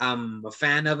I'm a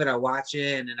fan of it. I watch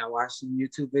it, and then I watch some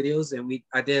YouTube videos, and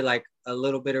I did like a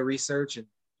little bit of research, and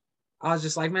I was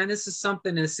just like, man, this is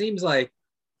something that seems like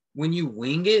when you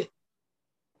wing it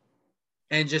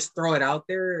and just throw it out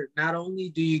there, not only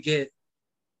do you get,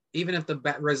 even if the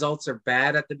results are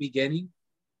bad at the beginning,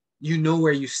 you know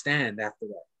where you stand after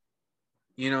that,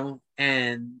 you know,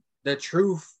 and the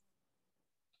truth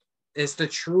is the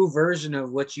true version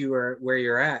of what you are, where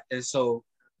you're at. And so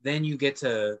then you get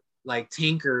to like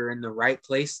tinker in the right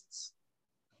places,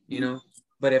 you know.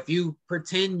 But if you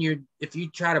pretend if you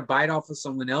try to bite off of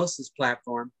someone else's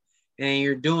platform and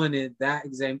you're doing it that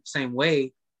same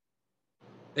way,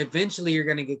 eventually you're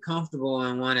going to get comfortable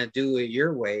and want to do it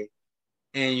your way.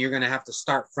 And you're going to have to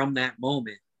start from that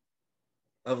moment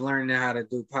of learning how to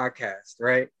do podcasts,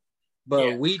 right?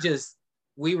 But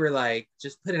we were like,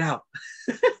 just put it out.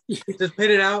 Just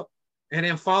put it out and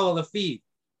then follow the feed.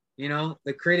 You know,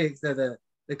 the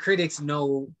critics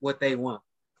know what they want,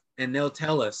 and they'll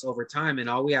tell us over time, and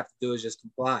all we have to do is just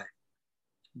comply.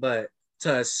 But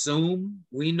to assume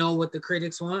we know what the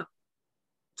critics want,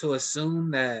 to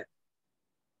assume that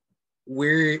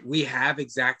we have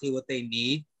exactly what they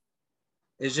need,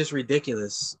 is just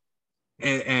ridiculous.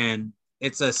 And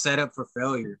it's a setup for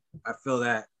failure. I feel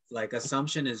that like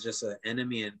assumption is just an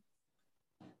enemy in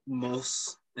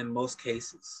most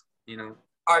cases, you know.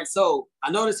 All right, so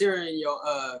I noticed here in your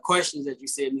questions that you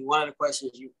sent me, one of the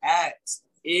questions you asked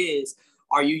is,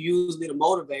 are you usually the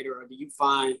motivator, or do you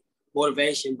find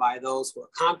motivation by those who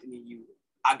accompany you?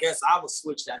 I guess I would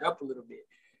switch that up a little bit.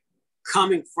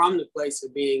 Coming from the place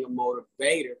of being a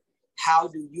motivator, how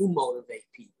do you motivate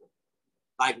people?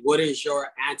 Like, what is your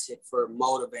antic for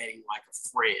motivating like a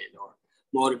friend or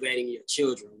motivating your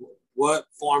children? What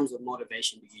forms of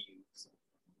motivation do you use?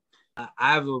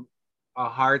 I have a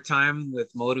hard time with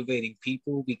motivating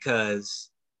people because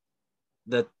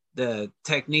the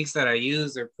techniques that I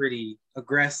use are pretty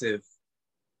aggressive,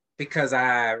 because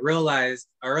I realized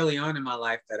early on in my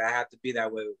life that I have to be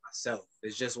that way with myself.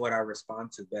 It's just what I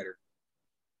respond to better.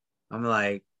 I'm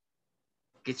like,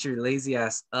 get your lazy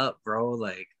ass up, bro.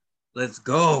 Like, let's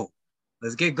go.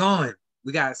 Let's get going.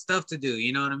 We got stuff to do.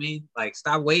 You know what I mean? Like,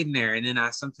 stop waiting there. And then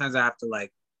sometimes I have to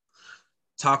like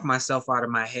talk myself out of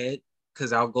my head,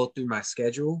 because I'll go through my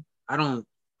schedule.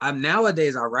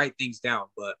 Nowadays I write things down,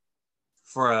 but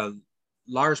for a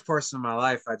large portion of my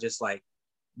life, I just like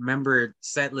remember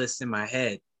set lists in my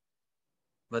head.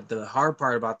 But the hard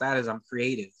part about that is I'm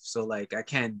creative. So like, I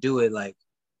can't do it like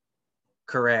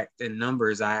correct in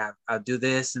numbers. I'll do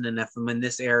this, and then if I'm in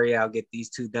this area, I'll get these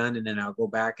two done, and then I'll go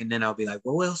back, and then I'll be like,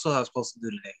 well, what else was I supposed to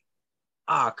do today?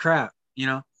 Crap, you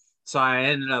know? So I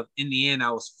ended up, in the end,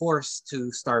 I was forced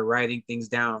to start writing things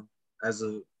down as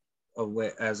a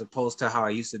way, as opposed to how I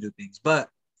used to do things. But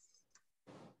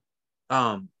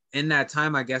in that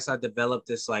time, I guess I developed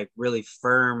this like really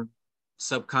firm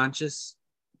subconscious,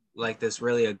 like this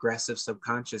really aggressive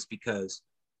subconscious, because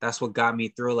that's what got me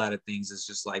through a lot of things. Is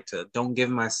just like, to don't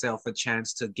give myself a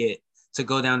chance to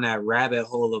go down that rabbit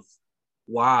hole of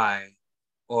why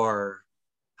or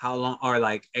how long, or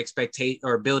like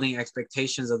or building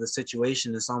expectations of the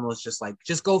situation. It's almost just like,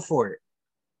 just go for it.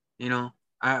 You know,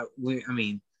 I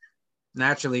mean,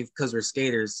 naturally, because we're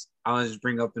skaters, I'll just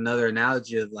bring up another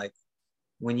analogy of like,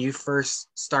 when you first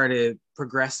started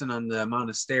progressing on the amount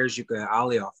of stairs you could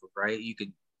ollie off of, right?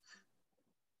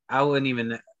 I wouldn't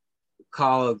even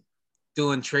call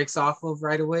doing tricks off of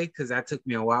right away, because that took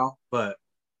me a while, but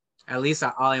at least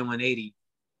I ollie 180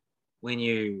 when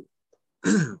you,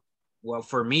 well,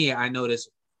 for me, I noticed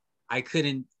I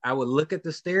would look at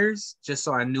the stairs just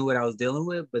so I knew what I was dealing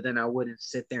with, but then I wouldn't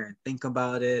sit there and think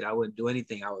about it. I wouldn't do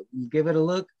anything. I would give it a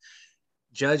look,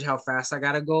 judge how fast I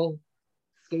gotta go,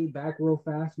 skate back real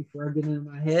fast before I get into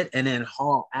my head, and then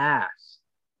haul ass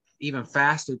even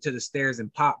faster to the stairs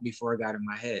and pop before I got in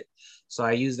my head. So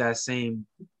I use that same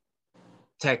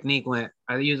technique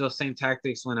I use those same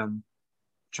tactics when I'm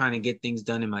trying to get things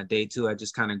done in my day too. I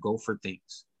just kind of go for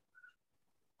things.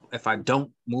 If I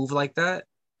don't move like that,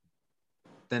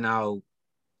 then I'll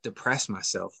depress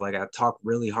myself. Like I talk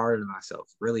really hard to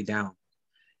myself, really down.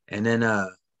 And then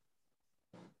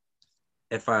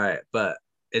but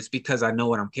it's because I know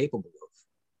what I'm capable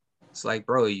of. It's like,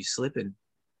 bro, you slipping.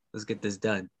 Let's get this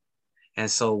done. And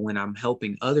so when I'm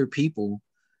helping other people,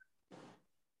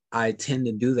 I tend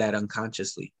to do that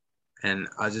unconsciously. And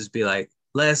I'll just be like,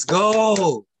 let's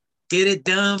go. Get it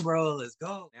done, bro. Let's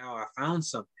go. Now I found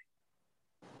something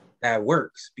that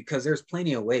works, because there's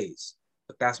plenty of ways,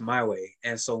 but that's my way.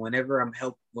 And so whenever I'm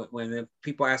when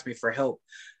people ask me for help,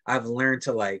 I've learned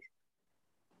to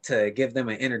give them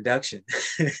an introduction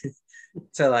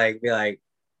to like be like,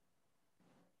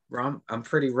 bro, I'm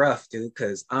pretty rough, dude,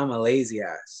 because I'm a lazy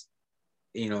ass.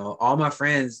 You know, all my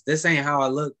friends, this ain't how I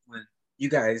look when you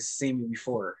guys see me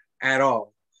before at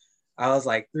all. I was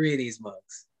like 3 of these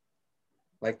mugs,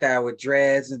 like that, with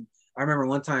dreads. And I remember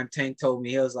one time Tank told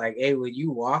me, he was like, hey, when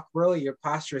you walk, bro, your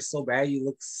posture is so bad, you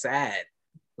look sad.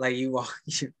 Like you walk.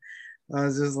 I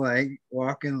was just like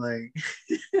walking like,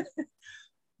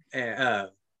 and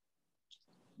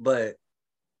but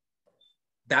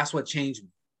that's what changed me,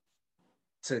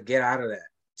 to get out of that,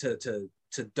 to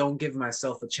don't give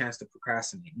myself a chance to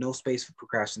procrastinate. No space for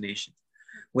procrastination,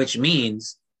 which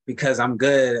means, because I'm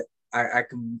good,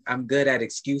 I'm good at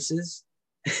excuses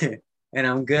and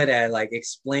I'm good at like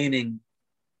explaining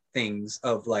things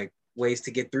of like ways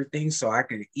to get through things. So I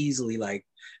can easily like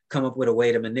come up with a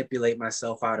way to manipulate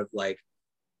myself out of like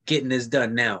getting this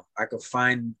done now. I could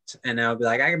find, and I'll be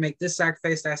like, I can make this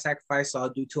sacrifice, that sacrifice. So I'll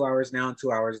do 2 hours now and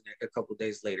 2 hours a couple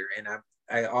days later. And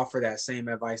I offer that same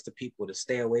advice to people, to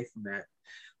stay away from that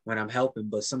when I'm helping.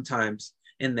 But sometimes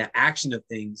in the action of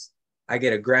things, I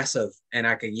get aggressive and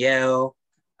I could yell.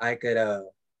 I could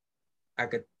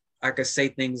say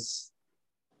things.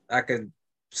 I could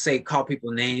call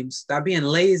people names. Stop being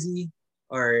lazy,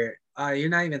 or you're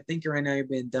not even thinking right now, you're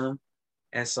being dumb.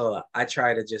 And so I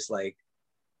try to just like,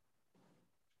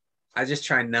 I just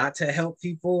try not to help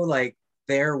people like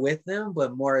there with them,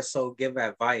 but more so give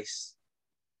advice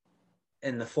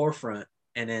in the forefront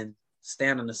and then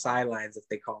stand on the sidelines if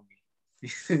they call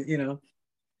me. You know?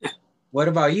 What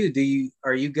about you?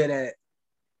 Are you good at,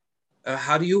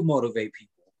 how do you motivate people?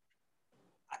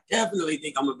 I definitely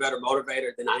think I'm a better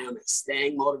motivator than I am at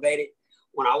staying motivated.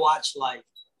 When I watch like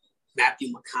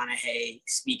Matthew McConaughey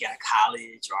speak at a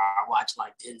college, or I watch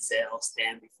like Denzel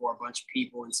stand before a bunch of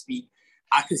people and speak,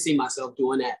 I can see myself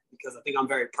doing that because I think I'm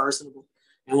very personable.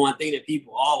 And one thing that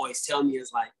people always tell me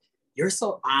is like, you're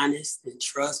so honest and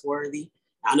trustworthy.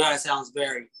 I know that sounds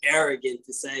very arrogant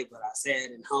to say, but I say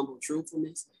it in humble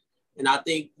truthfulness. And I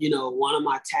think, one of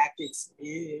my tactics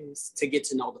is to get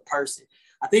to know the person.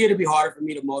 I think it'd be harder for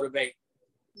me to motivate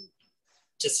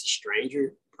just a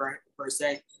stranger per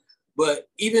se. But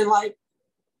even like,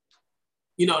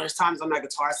 there's times I'm at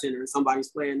Guitar Center and somebody's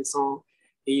playing the song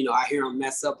and, I hear them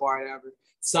mess up or whatever.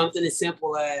 Something as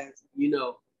simple as,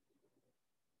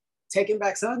 Taking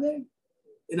Back Sunday.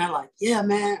 And I'm like, yeah,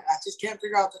 man, I just can't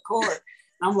figure out the chord.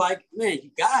 And I'm like, man,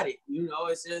 you got it.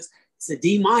 It's a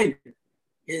D minor.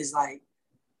 It's like,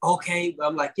 okay, but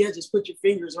I'm like, yeah, just put your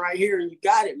fingers right here and you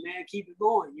got it, man. Keep it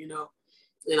going,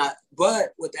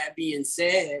 But with that being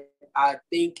said, I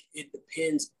think it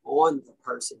depends on the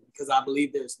person, because I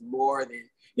believe there's more than,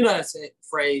 that's a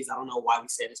phrase. I don't know why we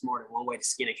said it's more than one way to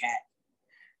skin a cat.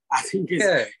 I think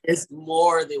it's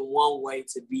more than one way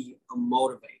to be a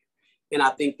motivator. And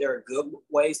I think there are good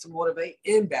ways to motivate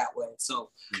and bad ways. So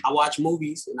I watch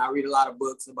movies and I read a lot of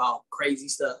books about crazy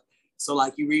stuff. So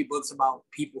like you read books about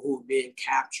people who have been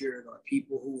captured or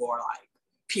people who are like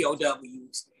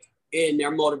POWs and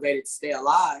they're motivated to stay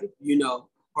alive,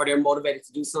 or they're motivated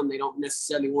to do something they don't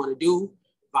necessarily want to do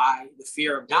by the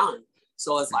fear of dying.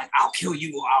 So it's like, I'll kill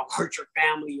you or I'll hurt your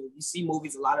family. Or you see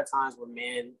movies a lot of times where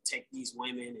men take these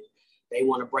women and they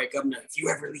want to break up. Now, if you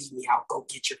ever leave me, I'll go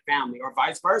get your family, or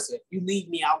vice versa. If you leave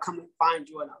me, I'll come and find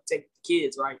you and I'll take the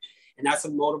kids, right? And that's a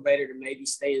motivator to maybe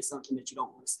stay in something that you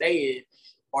don't want to stay in,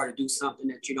 or to do something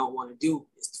that you don't want to do.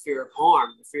 It's the fear of harm,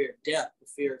 the fear of death, the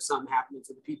fear of something happening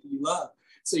to the people you love.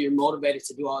 So you're motivated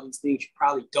to do all these things you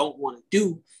probably don't want to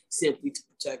do simply to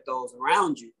protect those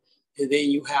around you. And then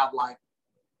you have like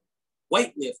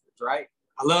weightlifters, right?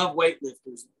 I love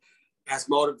weightlifters as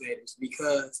motivators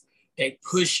because they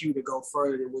push you to go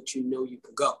further than what you know you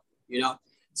could go,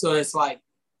 So it's like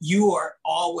you are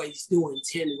always doing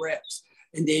 10 reps.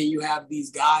 And then you have these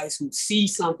guys who see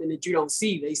something that you don't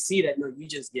see. They see that, no, you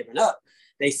just giving up.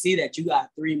 They see that you got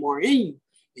 3 more in you.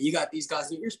 And you got these guys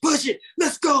in your ears, push it,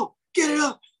 let's go, get it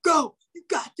up, go. You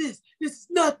got this. This is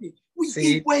nothing. We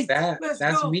eat weight. That's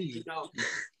go. Me.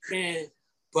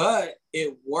 But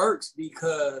it works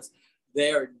because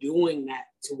they're doing that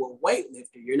to a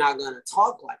weightlifter. You're not going to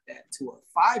talk like that to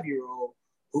a 5-year-old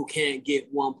who can't get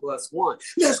 1 + 1.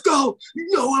 Let's go.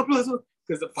 1 + 1.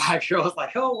 Because the 5-year-old's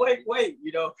like, oh, wait.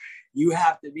 You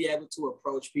have to be able to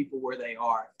approach people where they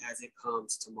are as it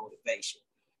comes to motivation.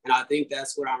 And I think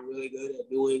that's what I'm really good at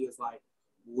doing, is like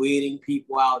weeding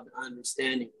people out and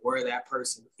understanding where that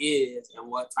person is and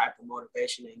what type of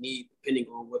motivation they need, depending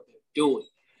on what they're doing.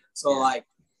 So like,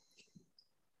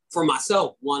 for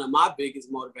myself, one of my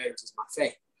biggest motivators is my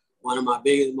faith. One of my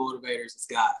biggest motivators is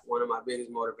God. One of my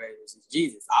biggest motivators is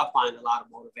Jesus. I find a lot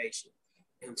of motivation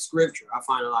in scripture. I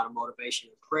find a lot of motivation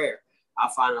in prayer. I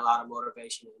find a lot of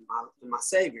motivation in my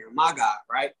Savior, in my God,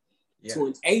 right? Yeah. To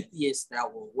an atheist,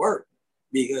 that will work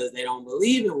because they don't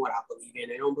believe in what I believe in.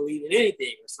 They don't believe in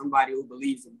anything. Or somebody who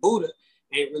believes in Buddha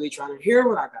ain't really trying to hear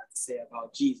what I got to say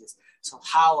about Jesus. So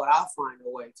how would I find a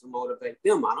way to motivate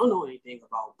them? I don't know anything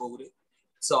about Buddha.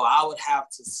 So I would have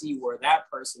to see where that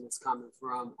person is coming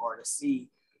from, or to see,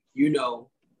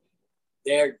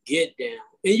 their get down.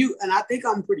 And I think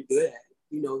I'm pretty good at it.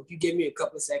 If you give me a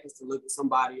couple of seconds to look at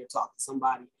somebody or talk to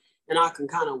somebody, and I can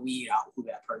kind of weed out who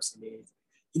that person is.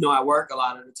 I work a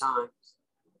lot of the times.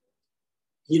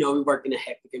 We work in a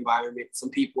hectic environment.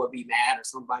 Some people would be mad, or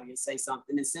somebody would say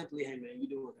something, and simply, hey man, you're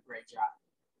doing a great job.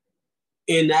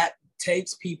 And that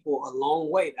takes people a long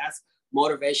way. That's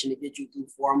motivation to get you through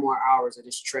 4 more hours of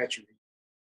this treachery.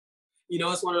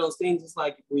 It's one of those things. It's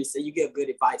like when you say you give good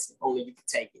advice, if only you could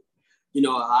take it. A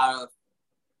lot of,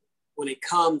 when it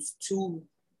comes to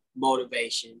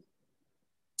motivation,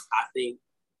 I think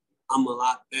I'm a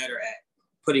lot better at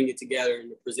putting it together and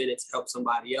to present it to help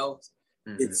somebody else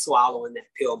than swallowing that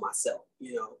pill myself.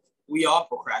 We all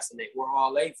procrastinate. We're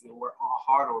all lazy, and we're all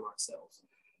hard on ourselves.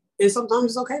 And sometimes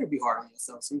it's okay to be hard on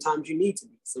yourself. Sometimes you need to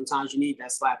be. Sometimes you need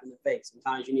that slap in the face.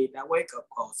 Sometimes you need that wake-up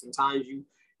call. Sometimes you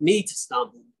need to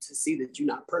stumble to see that you're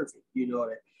not perfect.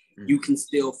 That you can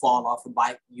still fall off a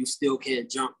bike. You still can't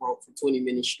jump rope for 20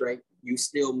 minutes straight. You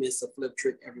still miss a flip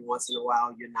trick every once in a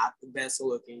while. You're not the best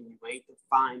looking. You ain't the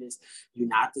finest. You're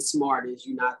not the smartest.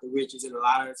 You're not the richest. And a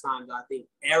lot of the times, I think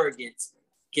arrogance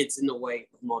gets in the way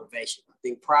of motivation. I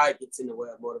think pride gets in the way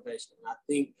of motivation. And I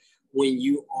think when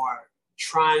you are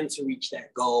trying to reach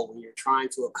that goal, when you're trying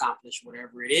to accomplish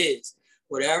whatever it is,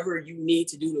 whatever you need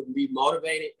to do to be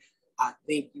motivated, I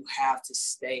think you have to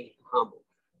stay humble.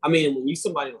 I mean, when you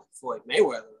somebody like Floyd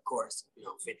Mayweather, of course,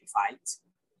 50 fights,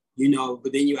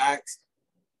 but then you ask,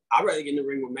 I'd rather get in the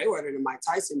ring with Mayweather than Mike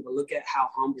Tyson, but look at how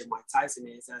humble Mike Tyson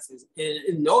is.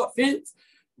 And no offense,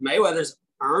 Mayweather's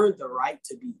earned the right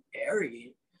to be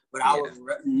arrogant, but I would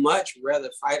much rather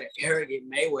fight an arrogant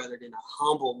Mayweather than a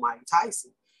humble Mike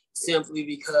Tyson, simply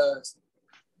because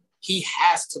he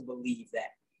has to believe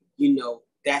that,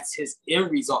 that's his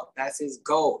end result. That's his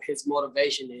goal. His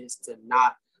motivation is to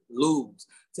not lose,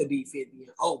 to be 50 and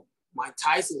oh. Mike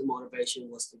Tyson's motivation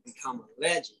was to become a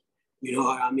legend. You know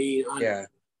what I mean? Yeah.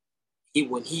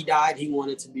 When he died, he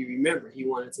wanted to be remembered. He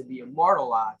wanted to be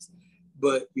immortalized.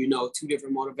 But, 2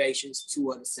 different motivations,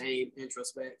 2 of the same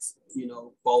introspects,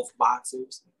 both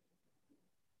boxers.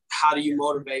 How do you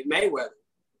motivate Mayweather?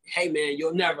 Hey, man,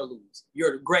 you'll never lose.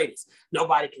 You're the greatest.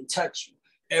 Nobody can touch you.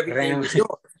 Everything is yours.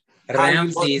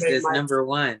 Ramses is number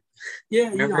 1.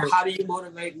 Yeah, how do you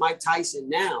motivate Mike Tyson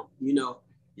now?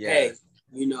 Hey,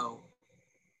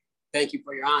 thank you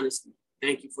for your honesty.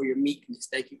 Thank you for your meekness.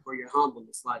 Thank you for your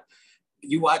humbleness. Like,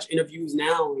 you watch interviews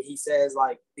now and he says,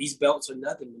 like, these belts are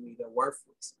nothing to me. They're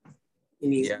worthless.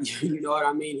 And he's, you know what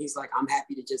I mean? He's like, I'm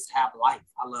happy to just have life.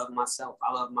 I love myself.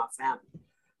 I love my family.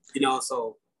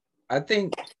 So I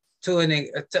think to an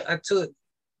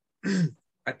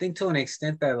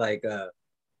extent that like that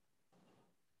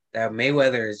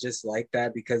Mayweather is just like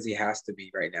that because he has to be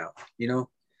right now,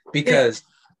 because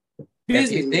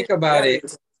if you think about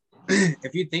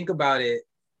it,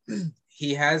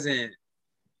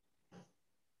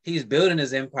 he's building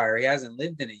his empire. He hasn't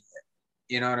lived in it yet.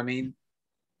 You know what I mean?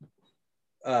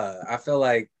 I feel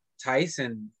like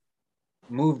Tyson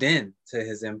moved in to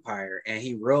his empire and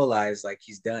he realized like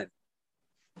he's done.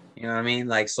 You know what I mean?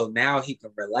 Like, so now he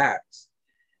can relax.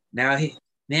 Now he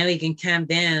can calm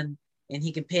down and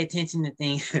he can pay attention to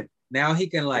things. Now he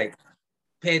can like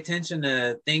pay attention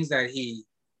to things that he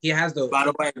has the. By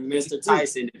the way, Mr.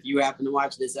 Tyson, if you happen to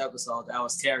watch this episode, that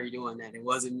was Terry doing that. It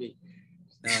wasn't me.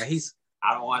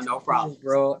 I don't want no problem,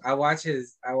 bro. I watch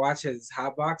his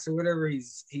hot box or whatever.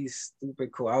 He's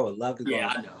stupid cool. I would love to go. Yeah,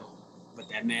 I know. But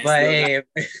that man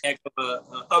heck of a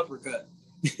uppercut.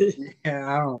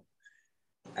 Yeah,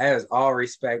 that is all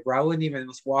respect, bro. I wouldn't even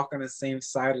walk on the same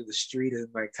side of the street as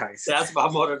Mike Tyson. That's my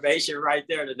motivation right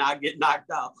there, to not get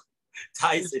knocked out.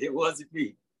 Tyson, it wasn't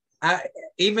me. I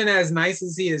even as nice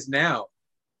as he is now,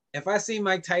 if I see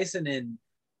Mike Tyson in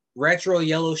retro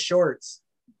yellow shorts,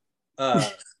 uh,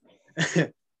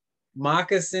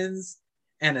 moccasins,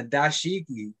 and a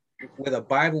dashiki with a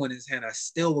Bible in his hand, I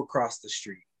still will cross the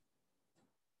street.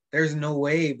 There's no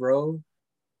way, bro.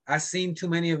 I've seen too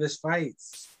many of his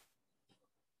fights.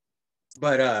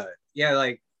 But yeah,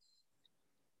 like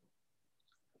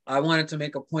I wanted to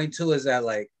make a point too is that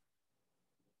like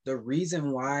the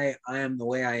reason why I am the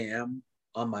way I am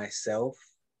on myself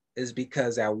is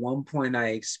because at one point I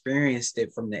experienced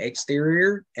it from the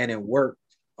exterior and it worked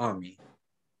on me.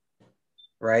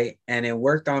 Right. And it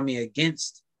worked on me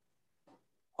against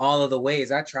all of the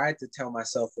ways I tried to tell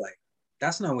myself, like,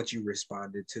 that's not what you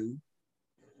responded to.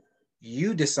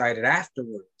 You decided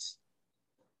afterwards.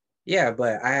 Yeah,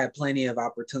 but I had plenty of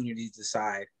opportunities to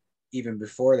decide even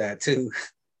before that too.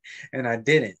 And I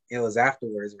didn't. It was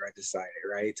afterwards where I decided,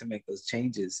 right, to make those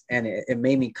changes. And it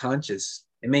made me conscious.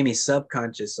 It made me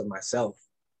subconscious of myself.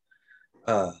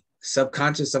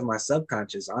 Subconscious of my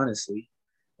subconscious, honestly,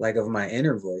 like of my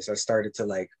inner voice. I started to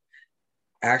like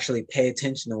actually pay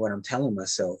attention to what I'm telling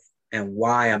myself and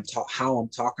why how I'm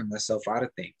talking myself out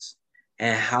of things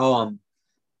and how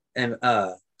I'm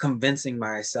convincing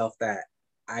myself that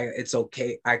it's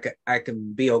okay. I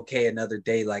can be okay another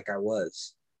day like I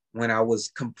was when I was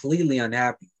completely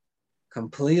unhappy,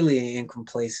 completely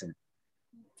incomplacent.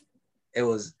 It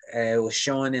was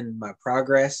showing in my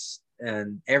progress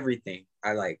and everything.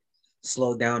 I like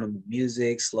slowed down on the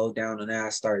music, slowed down on that. I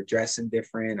started dressing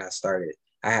different.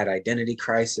 I had identity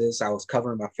crisis. I was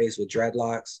covering my face with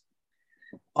dreadlocks,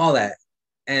 all that.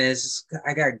 And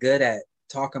I got good at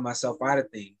talking myself out of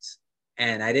things.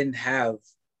 And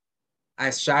I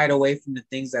shied away from the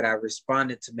things that I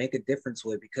responded to make a difference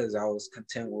with because I was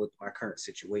content with my current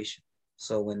situation.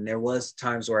 So when there was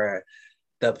times where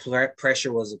the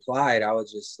pressure was applied, I would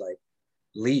just like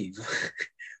leave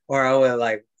or I would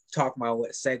like talk my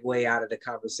segue out of the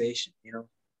conversation, you know?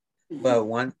 But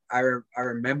I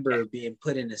remember being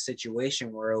put in a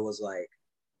situation where it was like,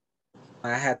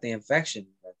 I had the infection.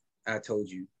 I told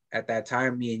you at that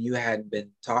time, me and you hadn't been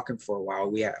talking for a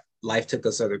while. Life took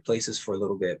us other places for a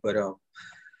little bit, but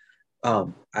I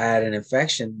had an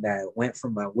infection that went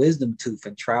from my wisdom tooth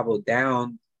and traveled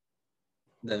down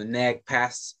the neck,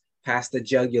 past the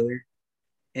jugular,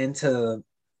 into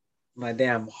my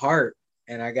damn heart,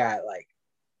 and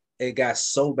it got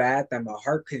so bad that my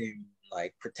heart couldn't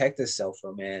like protect itself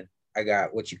from it. I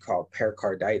got what you call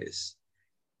pericarditis,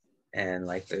 and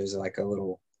like there's like a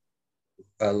little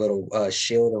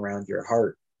shield around your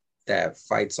heart that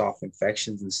fights off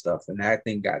infections and stuff, and that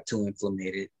thing got too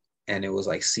inflamed and it was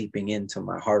like seeping into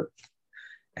my heart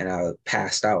and I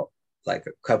passed out like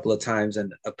a couple of times,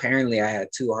 and apparently I had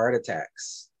 2 heart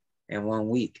attacks in 1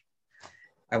 week.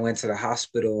 I went to the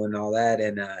hospital and all that,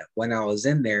 and when I was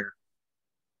in there,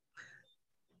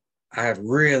 I had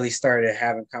really started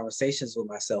having conversations with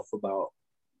myself about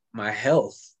my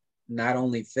health, not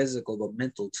only physical but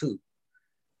mental too.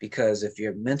 Because if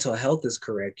your mental health is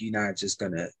correct, you're not just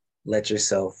gonna let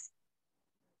yourself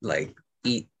like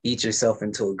eat yourself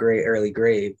into a early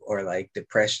grave, or like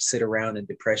sit around and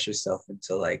depress yourself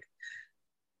into like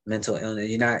mental illness.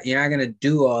 You're not gonna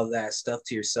do all that stuff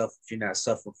to yourself if you're not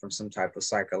suffering from some type of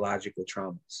psychological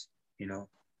traumas, you know.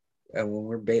 And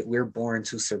when we're born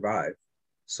to survive.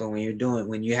 So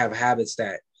when you have habits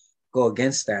that go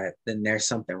against that, then there's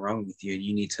something wrong with you, and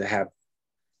you need to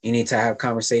have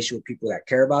conversation with people that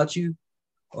care about you,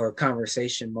 or a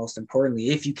conversation, most importantly,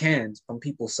 if you can. Some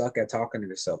people suck at talking to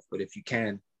themselves, but if you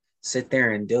can, sit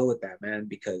there and deal with that, man.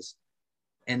 Because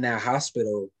in that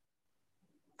hospital,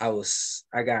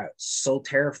 I got so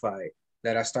terrified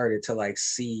that I started to like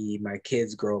see my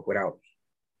kids grow up without me.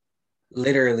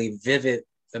 Literally vivid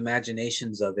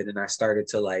imaginations of it, and I started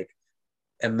to like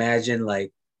imagine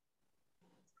like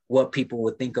what people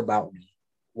would think about me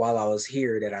while I was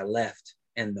here that I left,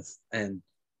 and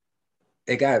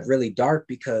it got really dark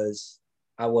because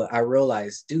I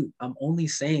realized, dude, I'm only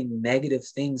saying negative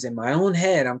things in my own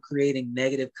head. I'm creating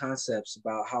negative concepts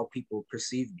about how people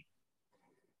perceive me.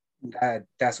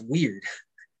 That's weird,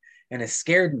 and it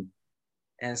scared me.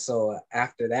 And so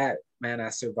after that, man, I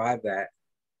survived that,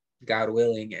 God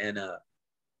willing. And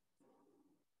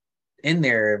in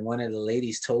there, one of the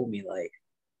ladies told me, like,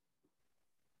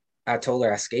 I told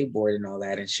her I skateboard and all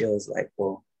that, and she was like,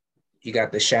 well, you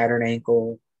got the shattered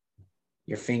ankle,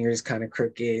 your fingers kind of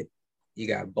crooked, you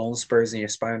got bone spurs in your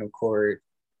spinal cord.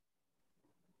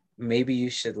 Maybe you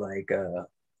should like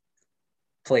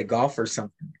play golf or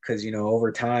something, because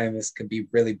over time this could be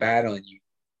really bad on you,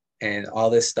 and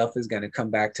all this stuff is going to come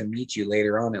back to meet you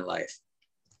later on in life.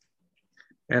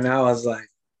 And I was like,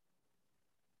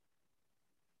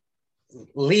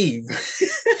 leave.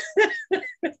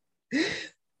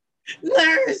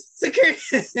 Nurse,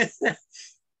 security.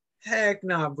 Heck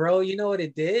nah, bro. You know what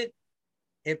it did?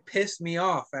 It pissed me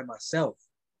off at myself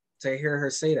to hear her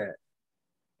say that.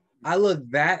 I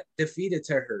looked that defeated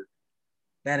to her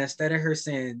that instead of her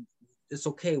saying, it's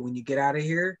okay when you get out of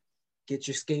here, get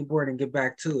your skateboard and get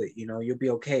back to it. You know, you'll be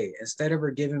okay. Instead of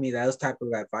her giving me those type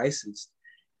of advices,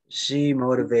 she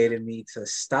motivated me to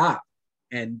stop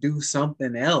and do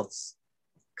something else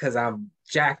because I'm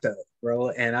jacked up, bro.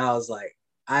 And I was like,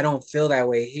 I don't feel that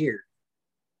way here.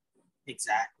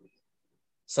 Exactly.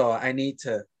 So I need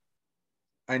to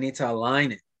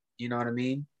align it. You know what I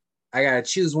mean? I gotta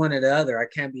choose one or the other. I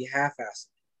can't be half-assed.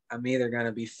 I'm either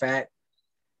gonna be fat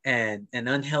and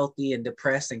unhealthy and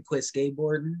depressed and quit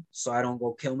skateboarding so I don't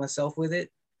go kill myself with it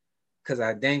because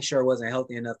I dang sure wasn't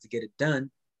healthy enough to get it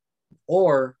done,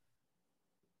 or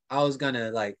I was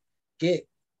gonna like get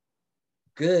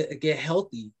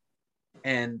healthy,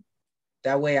 and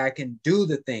that way I can do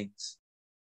the things.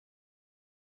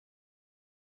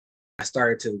 I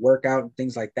started to work out and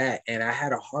things like that, and I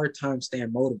had a hard time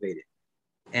staying motivated.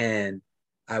 And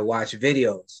I watched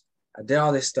videos. I did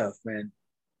all this stuff, man.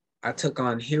 I took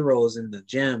on heroes in the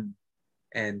gym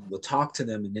and would talk to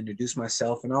them and introduce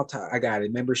myself. And I got a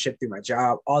membership through my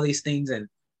job, all these things. And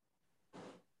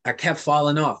I kept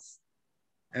falling off.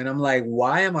 And I'm like,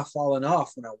 why am I falling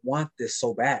off when I want this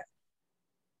so bad?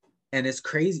 And it's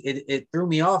crazy. It threw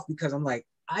me off because I'm like,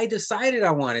 I decided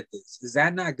I wanted this. Is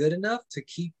that not good enough to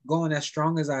keep going as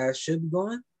strong as I should be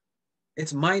going?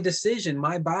 It's my decision,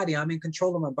 my body. I'm in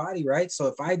control of my body, right? So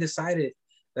if I decided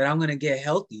that I'm going to get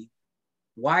healthy,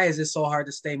 why is it so hard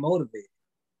to stay motivated?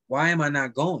 Why am I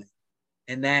not going?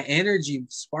 And that energy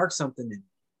sparked something in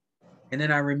me. And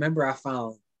then I remember I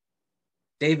found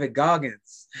David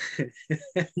Goggins.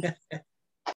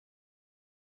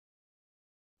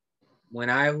 When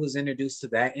I was introduced to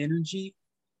that energy,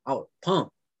 I was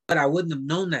pumped. But I wouldn't have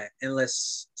known that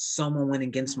unless someone went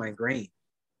against my grain.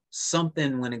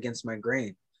 Something went against my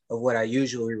grain of what I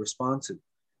usually respond to,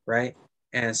 right?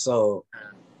 And so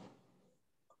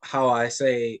how I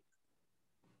say,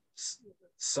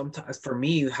 sometimes for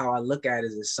me, how I look at it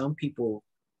is some people,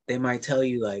 they might tell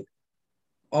you like,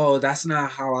 oh, that's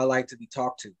not how I like to be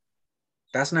talked to.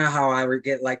 That's not how I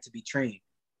like to be trained.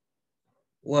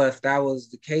 Well, if that was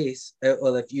the case,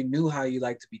 well, if you knew how you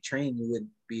like to be trained, you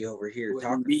wouldn't be over here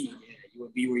talking. You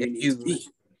would be where you need to be.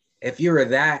 If you were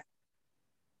that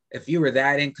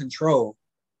in control,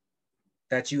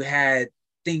 that you had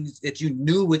things that you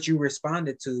knew what you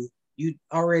responded to, you'd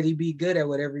already be good at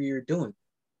whatever you're doing.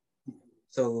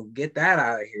 So get that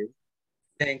out of here.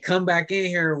 Then come back in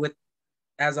here with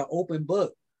as an open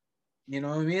book. You know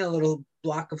what I mean? A little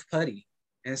block of putty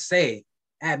and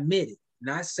admit it.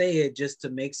 Not say it just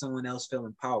to make someone else feel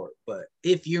empowered. But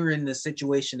if you're in the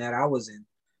situation that I was in,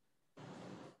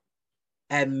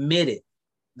 admit it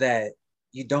that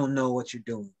you don't know what you're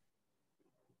doing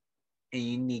and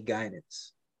you need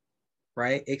guidance,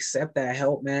 right? Accept that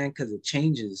help, man, because it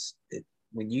changes it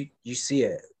when you see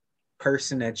a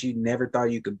person that you never thought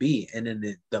you could be. And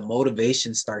then the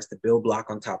motivation starts to build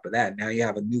block on top of that. Now you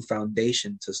have a new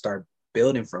foundation to start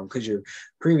building from because your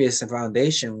previous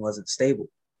foundation wasn't stable.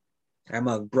 I'm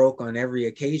broke on every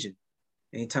occasion.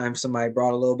 Anytime somebody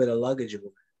brought a little bit of luggage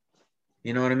over,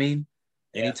 you know what I mean?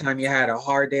 Yeah. Anytime you had a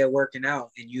hard day of working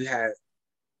out and you had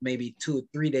maybe 2 or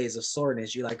 3 days of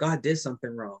soreness, you're like, oh, I did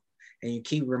something wrong. And you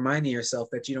keep reminding yourself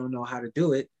that you don't know how to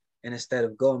do it. And instead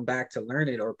of going back to learn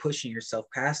it or pushing yourself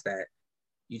past that,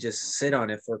 you just sit on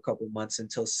it for a couple months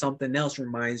until something else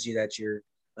reminds you that you're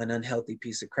an unhealthy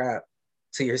piece of crap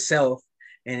to yourself.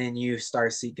 And then you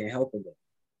start seeking help again.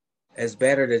 It's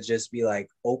better to just be like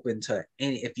open to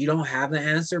any, if you don't have the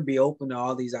answer, be open to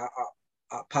all these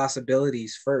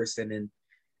possibilities first. And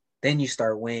then you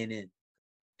start weighing in.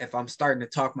 If I'm starting to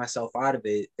talk myself out of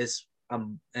it,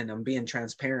 I'm being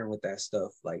transparent with that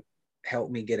stuff. Like, help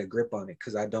me get a grip on it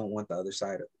because I don't want the other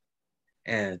side of it.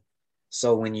 And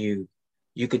so when you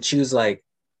could choose like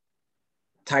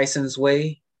Tyson's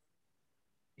way,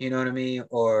 you know what I mean?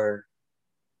 Or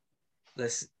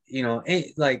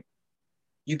like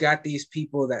you got these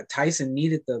people that Tyson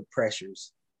needed the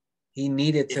pressures. He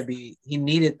needed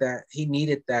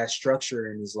that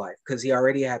structure in his life because he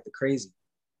already had the crazy.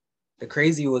 The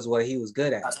crazy was what he was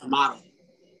good at. That's the model.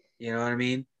 You know what I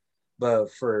mean?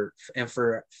 But for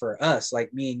us,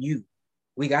 like me and you,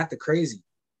 we got the crazy.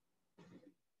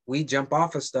 We jump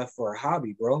off of stuff for a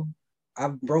hobby, bro.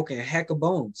 I've broken a heck of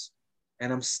bones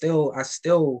and I still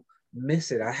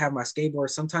miss it. I have my skateboard.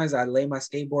 Sometimes I lay my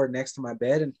skateboard next to my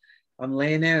bed and I'm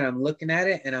laying there and I'm looking at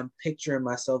it and I'm picturing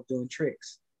myself doing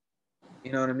tricks.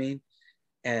 You know what I mean?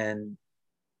 and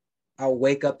I'll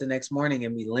wake up the next morning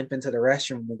and we limp into the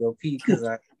restroom to go pee because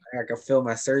I can feel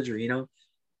my surgery, you know.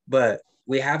 But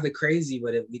we have the crazy,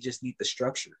 but we just need the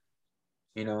structure,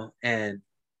 you know. And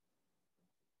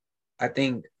I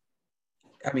think,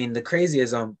 I mean, the crazy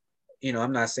is you know,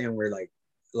 I'm not saying we're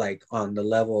like on the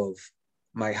level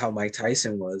of how Mike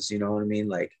Tyson was, you know what I mean?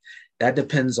 Like that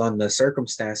depends on the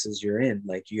circumstances you're in.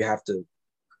 Like you have to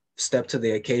step to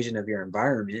the occasion of your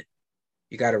environment.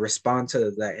 You got to respond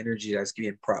to that energy that's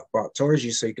being brought towards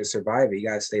you so you can survive it. You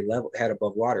got to stay level, head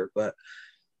above water. But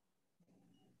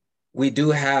we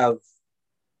do have,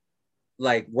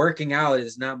 like, working out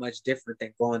is not much different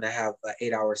than going to have an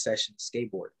 8-hour session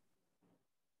skateboard.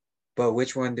 But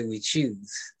which one do we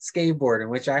choose? Skateboarding,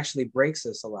 which actually breaks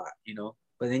us a lot, you know?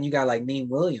 But then you got like Neem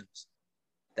Williams.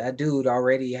 That dude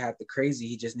already had the crazy.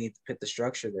 He just needs to put the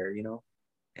structure there, you know?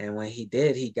 And when he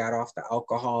did, he got off the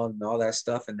alcohol and all that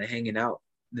stuff and the hanging out.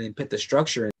 And then put the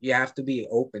structure in. You have to be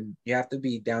open. You have to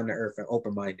be down to earth and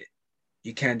open-minded.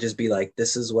 You can't just be like,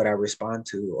 this is what I respond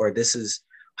to, or this is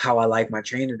how I like my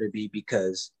trainer to be,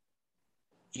 because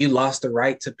you lost the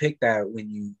right to pick that when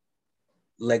you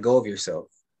let go of yourself.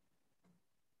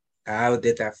 I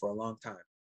did that for a long time.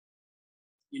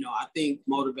 You know, I think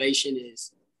motivation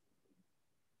is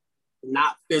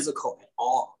not physical at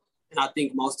all. And I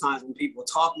think most times when people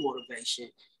talk motivation,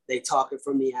 they talk it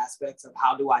from the aspects of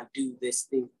how do I do this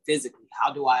thing physically?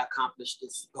 How do I accomplish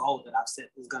this goal that I've set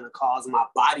is going to cause my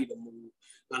body to move,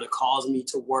 going to cause me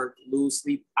to work, lose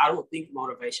sleep? I don't think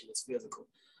motivation is physical.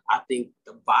 I think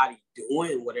the body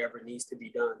doing whatever needs to be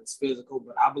done is physical.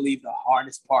 But I believe the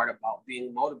hardest part about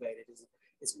being motivated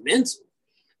is mental.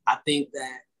 I think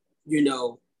that, you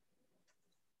know,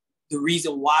 the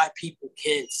reason why people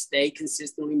can't stay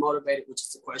consistently motivated, which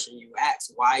is the question you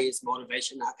asked, why is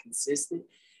motivation not consistent?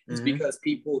 Is because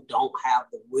people don't have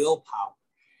the willpower.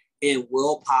 And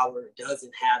willpower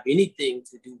doesn't have anything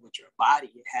to do with your body.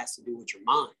 It has to do with your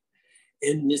mind.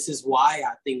 And this is why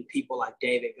I think people like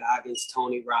David Goggins,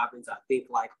 Tony Robbins, I think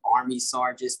like Army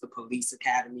Sergeants, the Police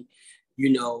Academy,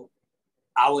 you know,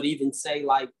 I would even say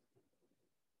like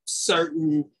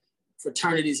certain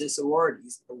fraternities and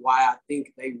sororities, why I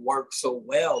think they work so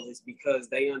well is because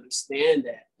they understand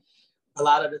that a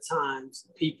lot of the times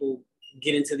people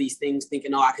get into these things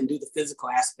thinking, oh, I can do the physical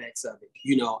aspects of it.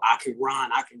 You know, I can run,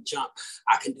 I can jump,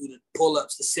 I can do the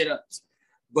pull-ups, the sit-ups.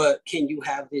 But can you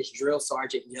have this drill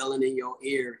sergeant yelling in your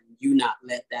ear and you not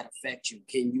let that affect you?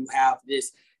 Can you have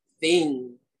this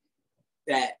thing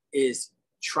that is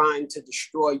trying to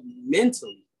destroy you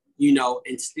mentally, you know,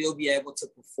 and still be able to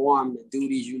perform the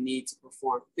duties you need to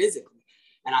perform physically?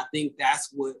 And I think that's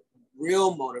what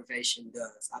real motivation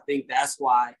does. I think that's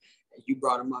why you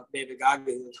brought them up, David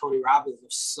Goggins and Tony Robbins are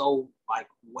so like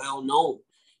well known,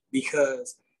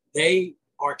 because they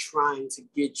are trying to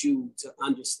get you to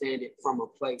understand it from a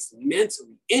place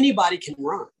mentally. Anybody can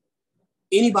run.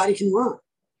 Anybody can run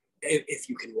if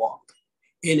you can walk.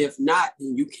 And if not,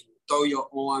 then you can throw your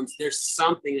arms. There's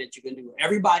something that you can do.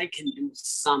 Everybody can do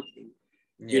something,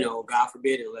 you know, God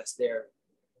forbid, unless they're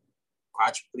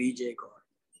quadriplegic or,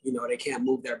 you know, they can't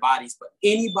move their bodies. But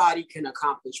anybody can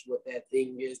accomplish what that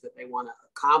thing is that they want to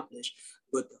accomplish.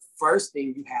 But the first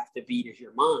thing you have to beat is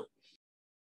your mind.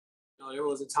 You know, there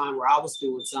was a time where I was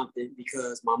doing something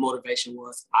because my motivation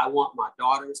was I want my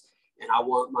daughters and I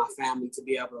want my family to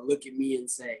be able to look at me and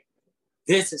say,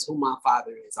 this is who my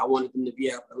father is. I wanted them to be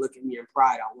able to look at me in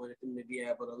pride. I wanted them to be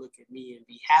able to look at me and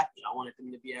be happy. I wanted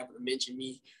them to be able to mention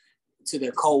me to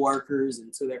their coworkers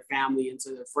and to their family and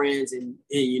to their friends. And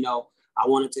you know, I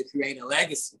wanted to create a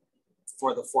legacy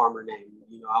for the Farmer name.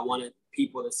 You know, I wanted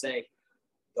people to say,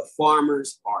 the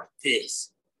Farmers are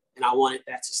this. And I wanted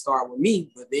that to start with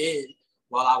me. But then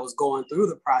while I was going through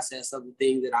the process of the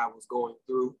thing that I was going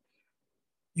through,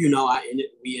 you know,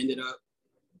 we ended up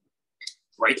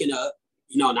breaking up.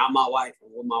 You know, not my wife.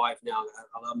 I'm with my wife now.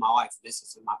 I love my wife. This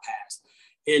is in my past.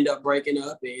 End up breaking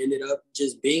up and ended up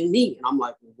just being me. And I'm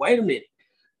like, wait a minute.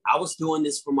 I was doing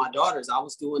this for my daughters. I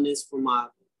was doing this for my,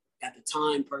 at the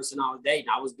time, person I was dating.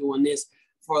 I was doing this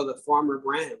for the Farmer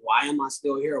brand. Why am I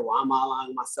still here? Why am I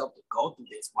allowing myself to go through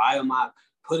this? Why am I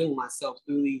putting myself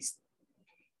through these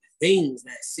things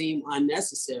that seem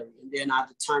unnecessary? And then I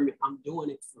determined I'm doing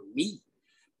it for me.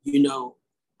 You know,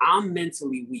 I'm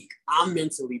mentally weak. I'm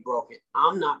mentally broken.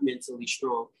 I'm not mentally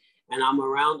strong. And I'm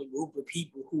around a group of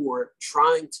people who are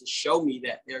trying to show me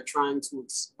that. They're trying to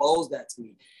expose that to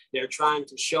me. They're trying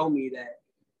to show me that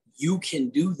you can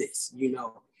do this. You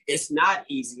know, it's not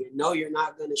easy. And no, you're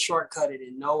not going to shortcut it.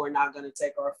 And no, we're not going to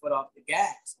take our foot off the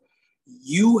gas.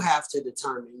 You have to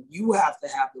determine, you have to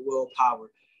have the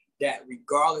willpower that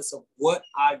regardless of what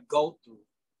I go through,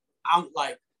 I'm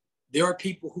like, there are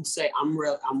people who say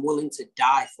I'm willing to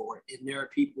die for it, and there are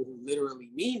people who literally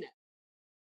mean it.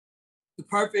 The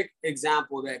perfect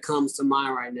example that comes to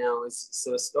mind right now is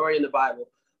a story in the Bible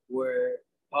where,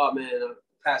 oh man,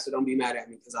 Pastor, don't be mad at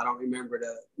me because I don't remember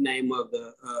the name of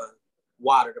the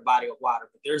water, the body of water.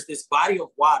 But there's this body of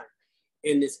water,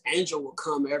 and this angel will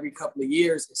come every couple of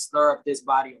years and stir up this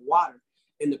body of water,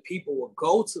 and the people will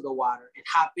go to the water and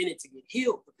hop in it to get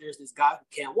healed. But there's this guy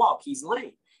who can't walk. He's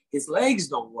lame. His legs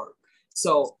don't work.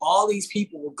 So all these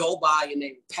people will go by and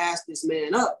they would pass this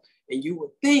man up. And you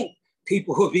would think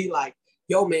people would be like,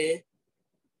 yo, man,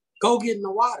 go get in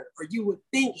the water. Or you would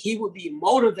think he would be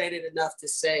motivated enough to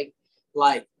say,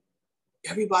 like,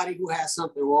 everybody who has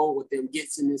something wrong with them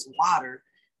gets in this water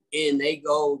and they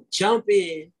go jump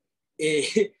in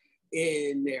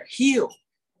and they're healed.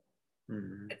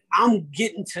 Mm-hmm. I'm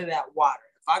getting to that water.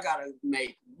 If I got to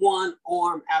make one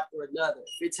arm after another,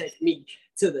 if it takes me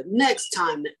to the next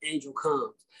time the angel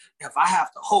comes, if I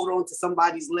have to hold on to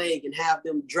somebody's leg and have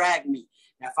them drag me,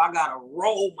 if I got to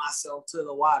roll myself to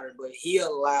the water, but he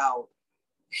allowed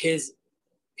his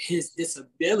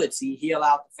disability, he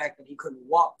allowed the fact that he couldn't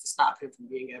walk to stop him from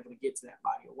being able to get to that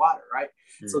body of water, right?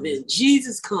 Mm-hmm. So then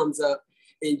Jesus comes up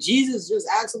and Jesus just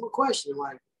asks him a question,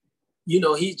 like, you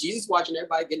know, Jesus watching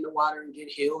everybody get in the water and get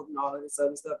healed and all of this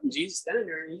other stuff. And Jesus standing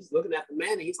there and he's looking at the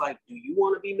man and he's like, do you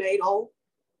want to be made whole?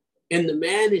 And the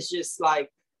man is just like,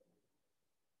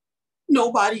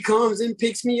 nobody comes and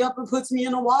picks me up and puts me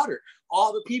in the water.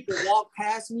 All the people walk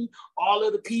past me. All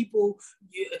of the people,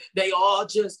 they all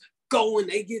just go and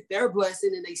they get their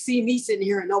blessing and they see me sitting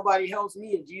here and nobody helps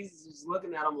me. And Jesus is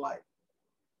looking at them like,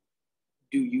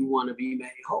 do you want to be made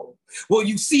whole? Well,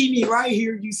 you see me right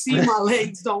here. You see my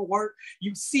legs don't work.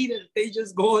 You see that they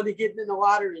just going to get in the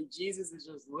water and Jesus is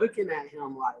just looking at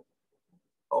him like,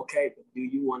 okay, but do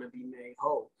you want to be made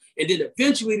whole? And then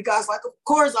eventually the guy's like, of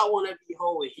course I want to be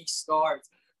whole. And he starts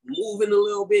moving a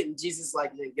little bit and Jesus is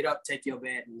like, man, get up, take your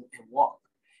bed and walk.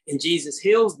 And Jesus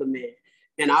heals the man.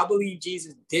 And I believe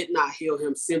Jesus did not heal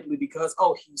him simply because,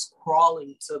 oh, he's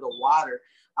crawling to the water.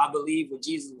 I believe what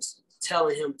Jesus was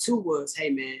telling him too was, hey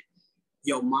man,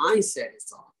 your mindset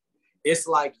is off. It's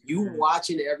like you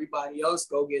watching everybody else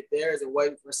go get theirs and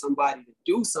waiting for somebody to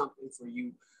do something for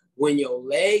you when your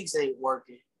legs ain't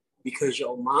working because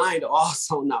your mind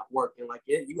also not working. Like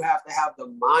you have to have the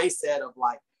mindset of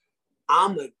like,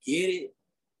 I'm gonna get it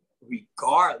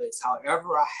regardless,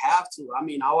 however I have to. I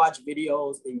mean, I watch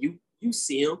videos and you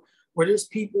see them where there's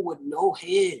people with no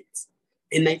hands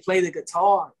and they play the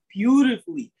guitar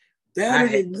beautifully, better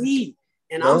than me.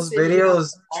 And those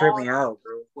videos trip me out,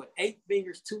 bro. With 8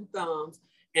 fingers, 2 thumbs,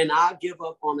 and I give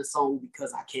up on the song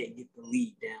because I can't get the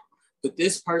lead down. But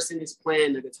this person is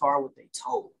playing the guitar with their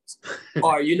toes.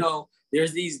 Or, you know,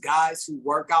 there's these guys who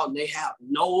work out and they have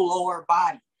no lower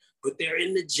body, but they're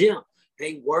in the gym.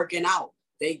 They working out.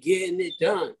 They getting it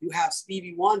done. You have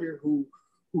Stevie Wonder who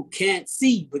can't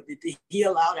see, but did he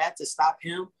allow that to stop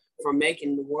him from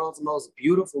making the world's most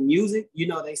beautiful music? You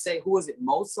know, they say, who is it,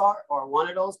 Mozart or one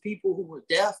of those people who were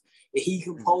deaf and he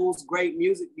composed great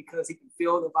music because he can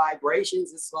feel the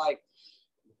vibrations. It's like,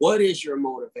 what is your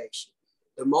motivation?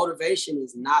 The motivation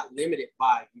is not limited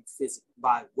by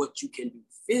what you can do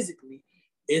physically.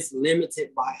 It's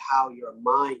limited by how your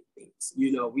mind thinks.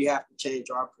 You know, we have to change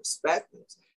our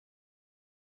perspectives.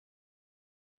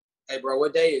 Hey bro,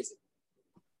 what day is it?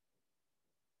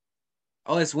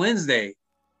 Oh, it's Wednesday.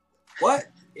 What?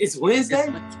 It's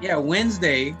Wednesday? Yeah,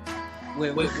 Wednesday.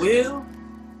 With Will?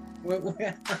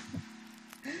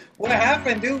 What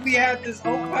happened, dude? We had this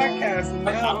whole podcast. And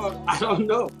I don't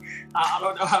know. I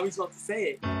don't know how we're supposed to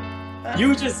say it.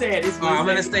 You just said it's Wednesday. I'm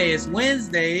going to say it's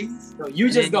Wednesdays. No, you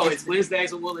just go, it's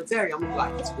Wednesdays with Will and Terry. I'm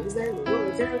like, it's Wednesdays with Will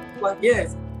and Terry? I'm like,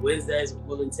 yes, Wednesdays with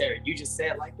Will and Terry. You just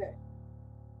said it like that.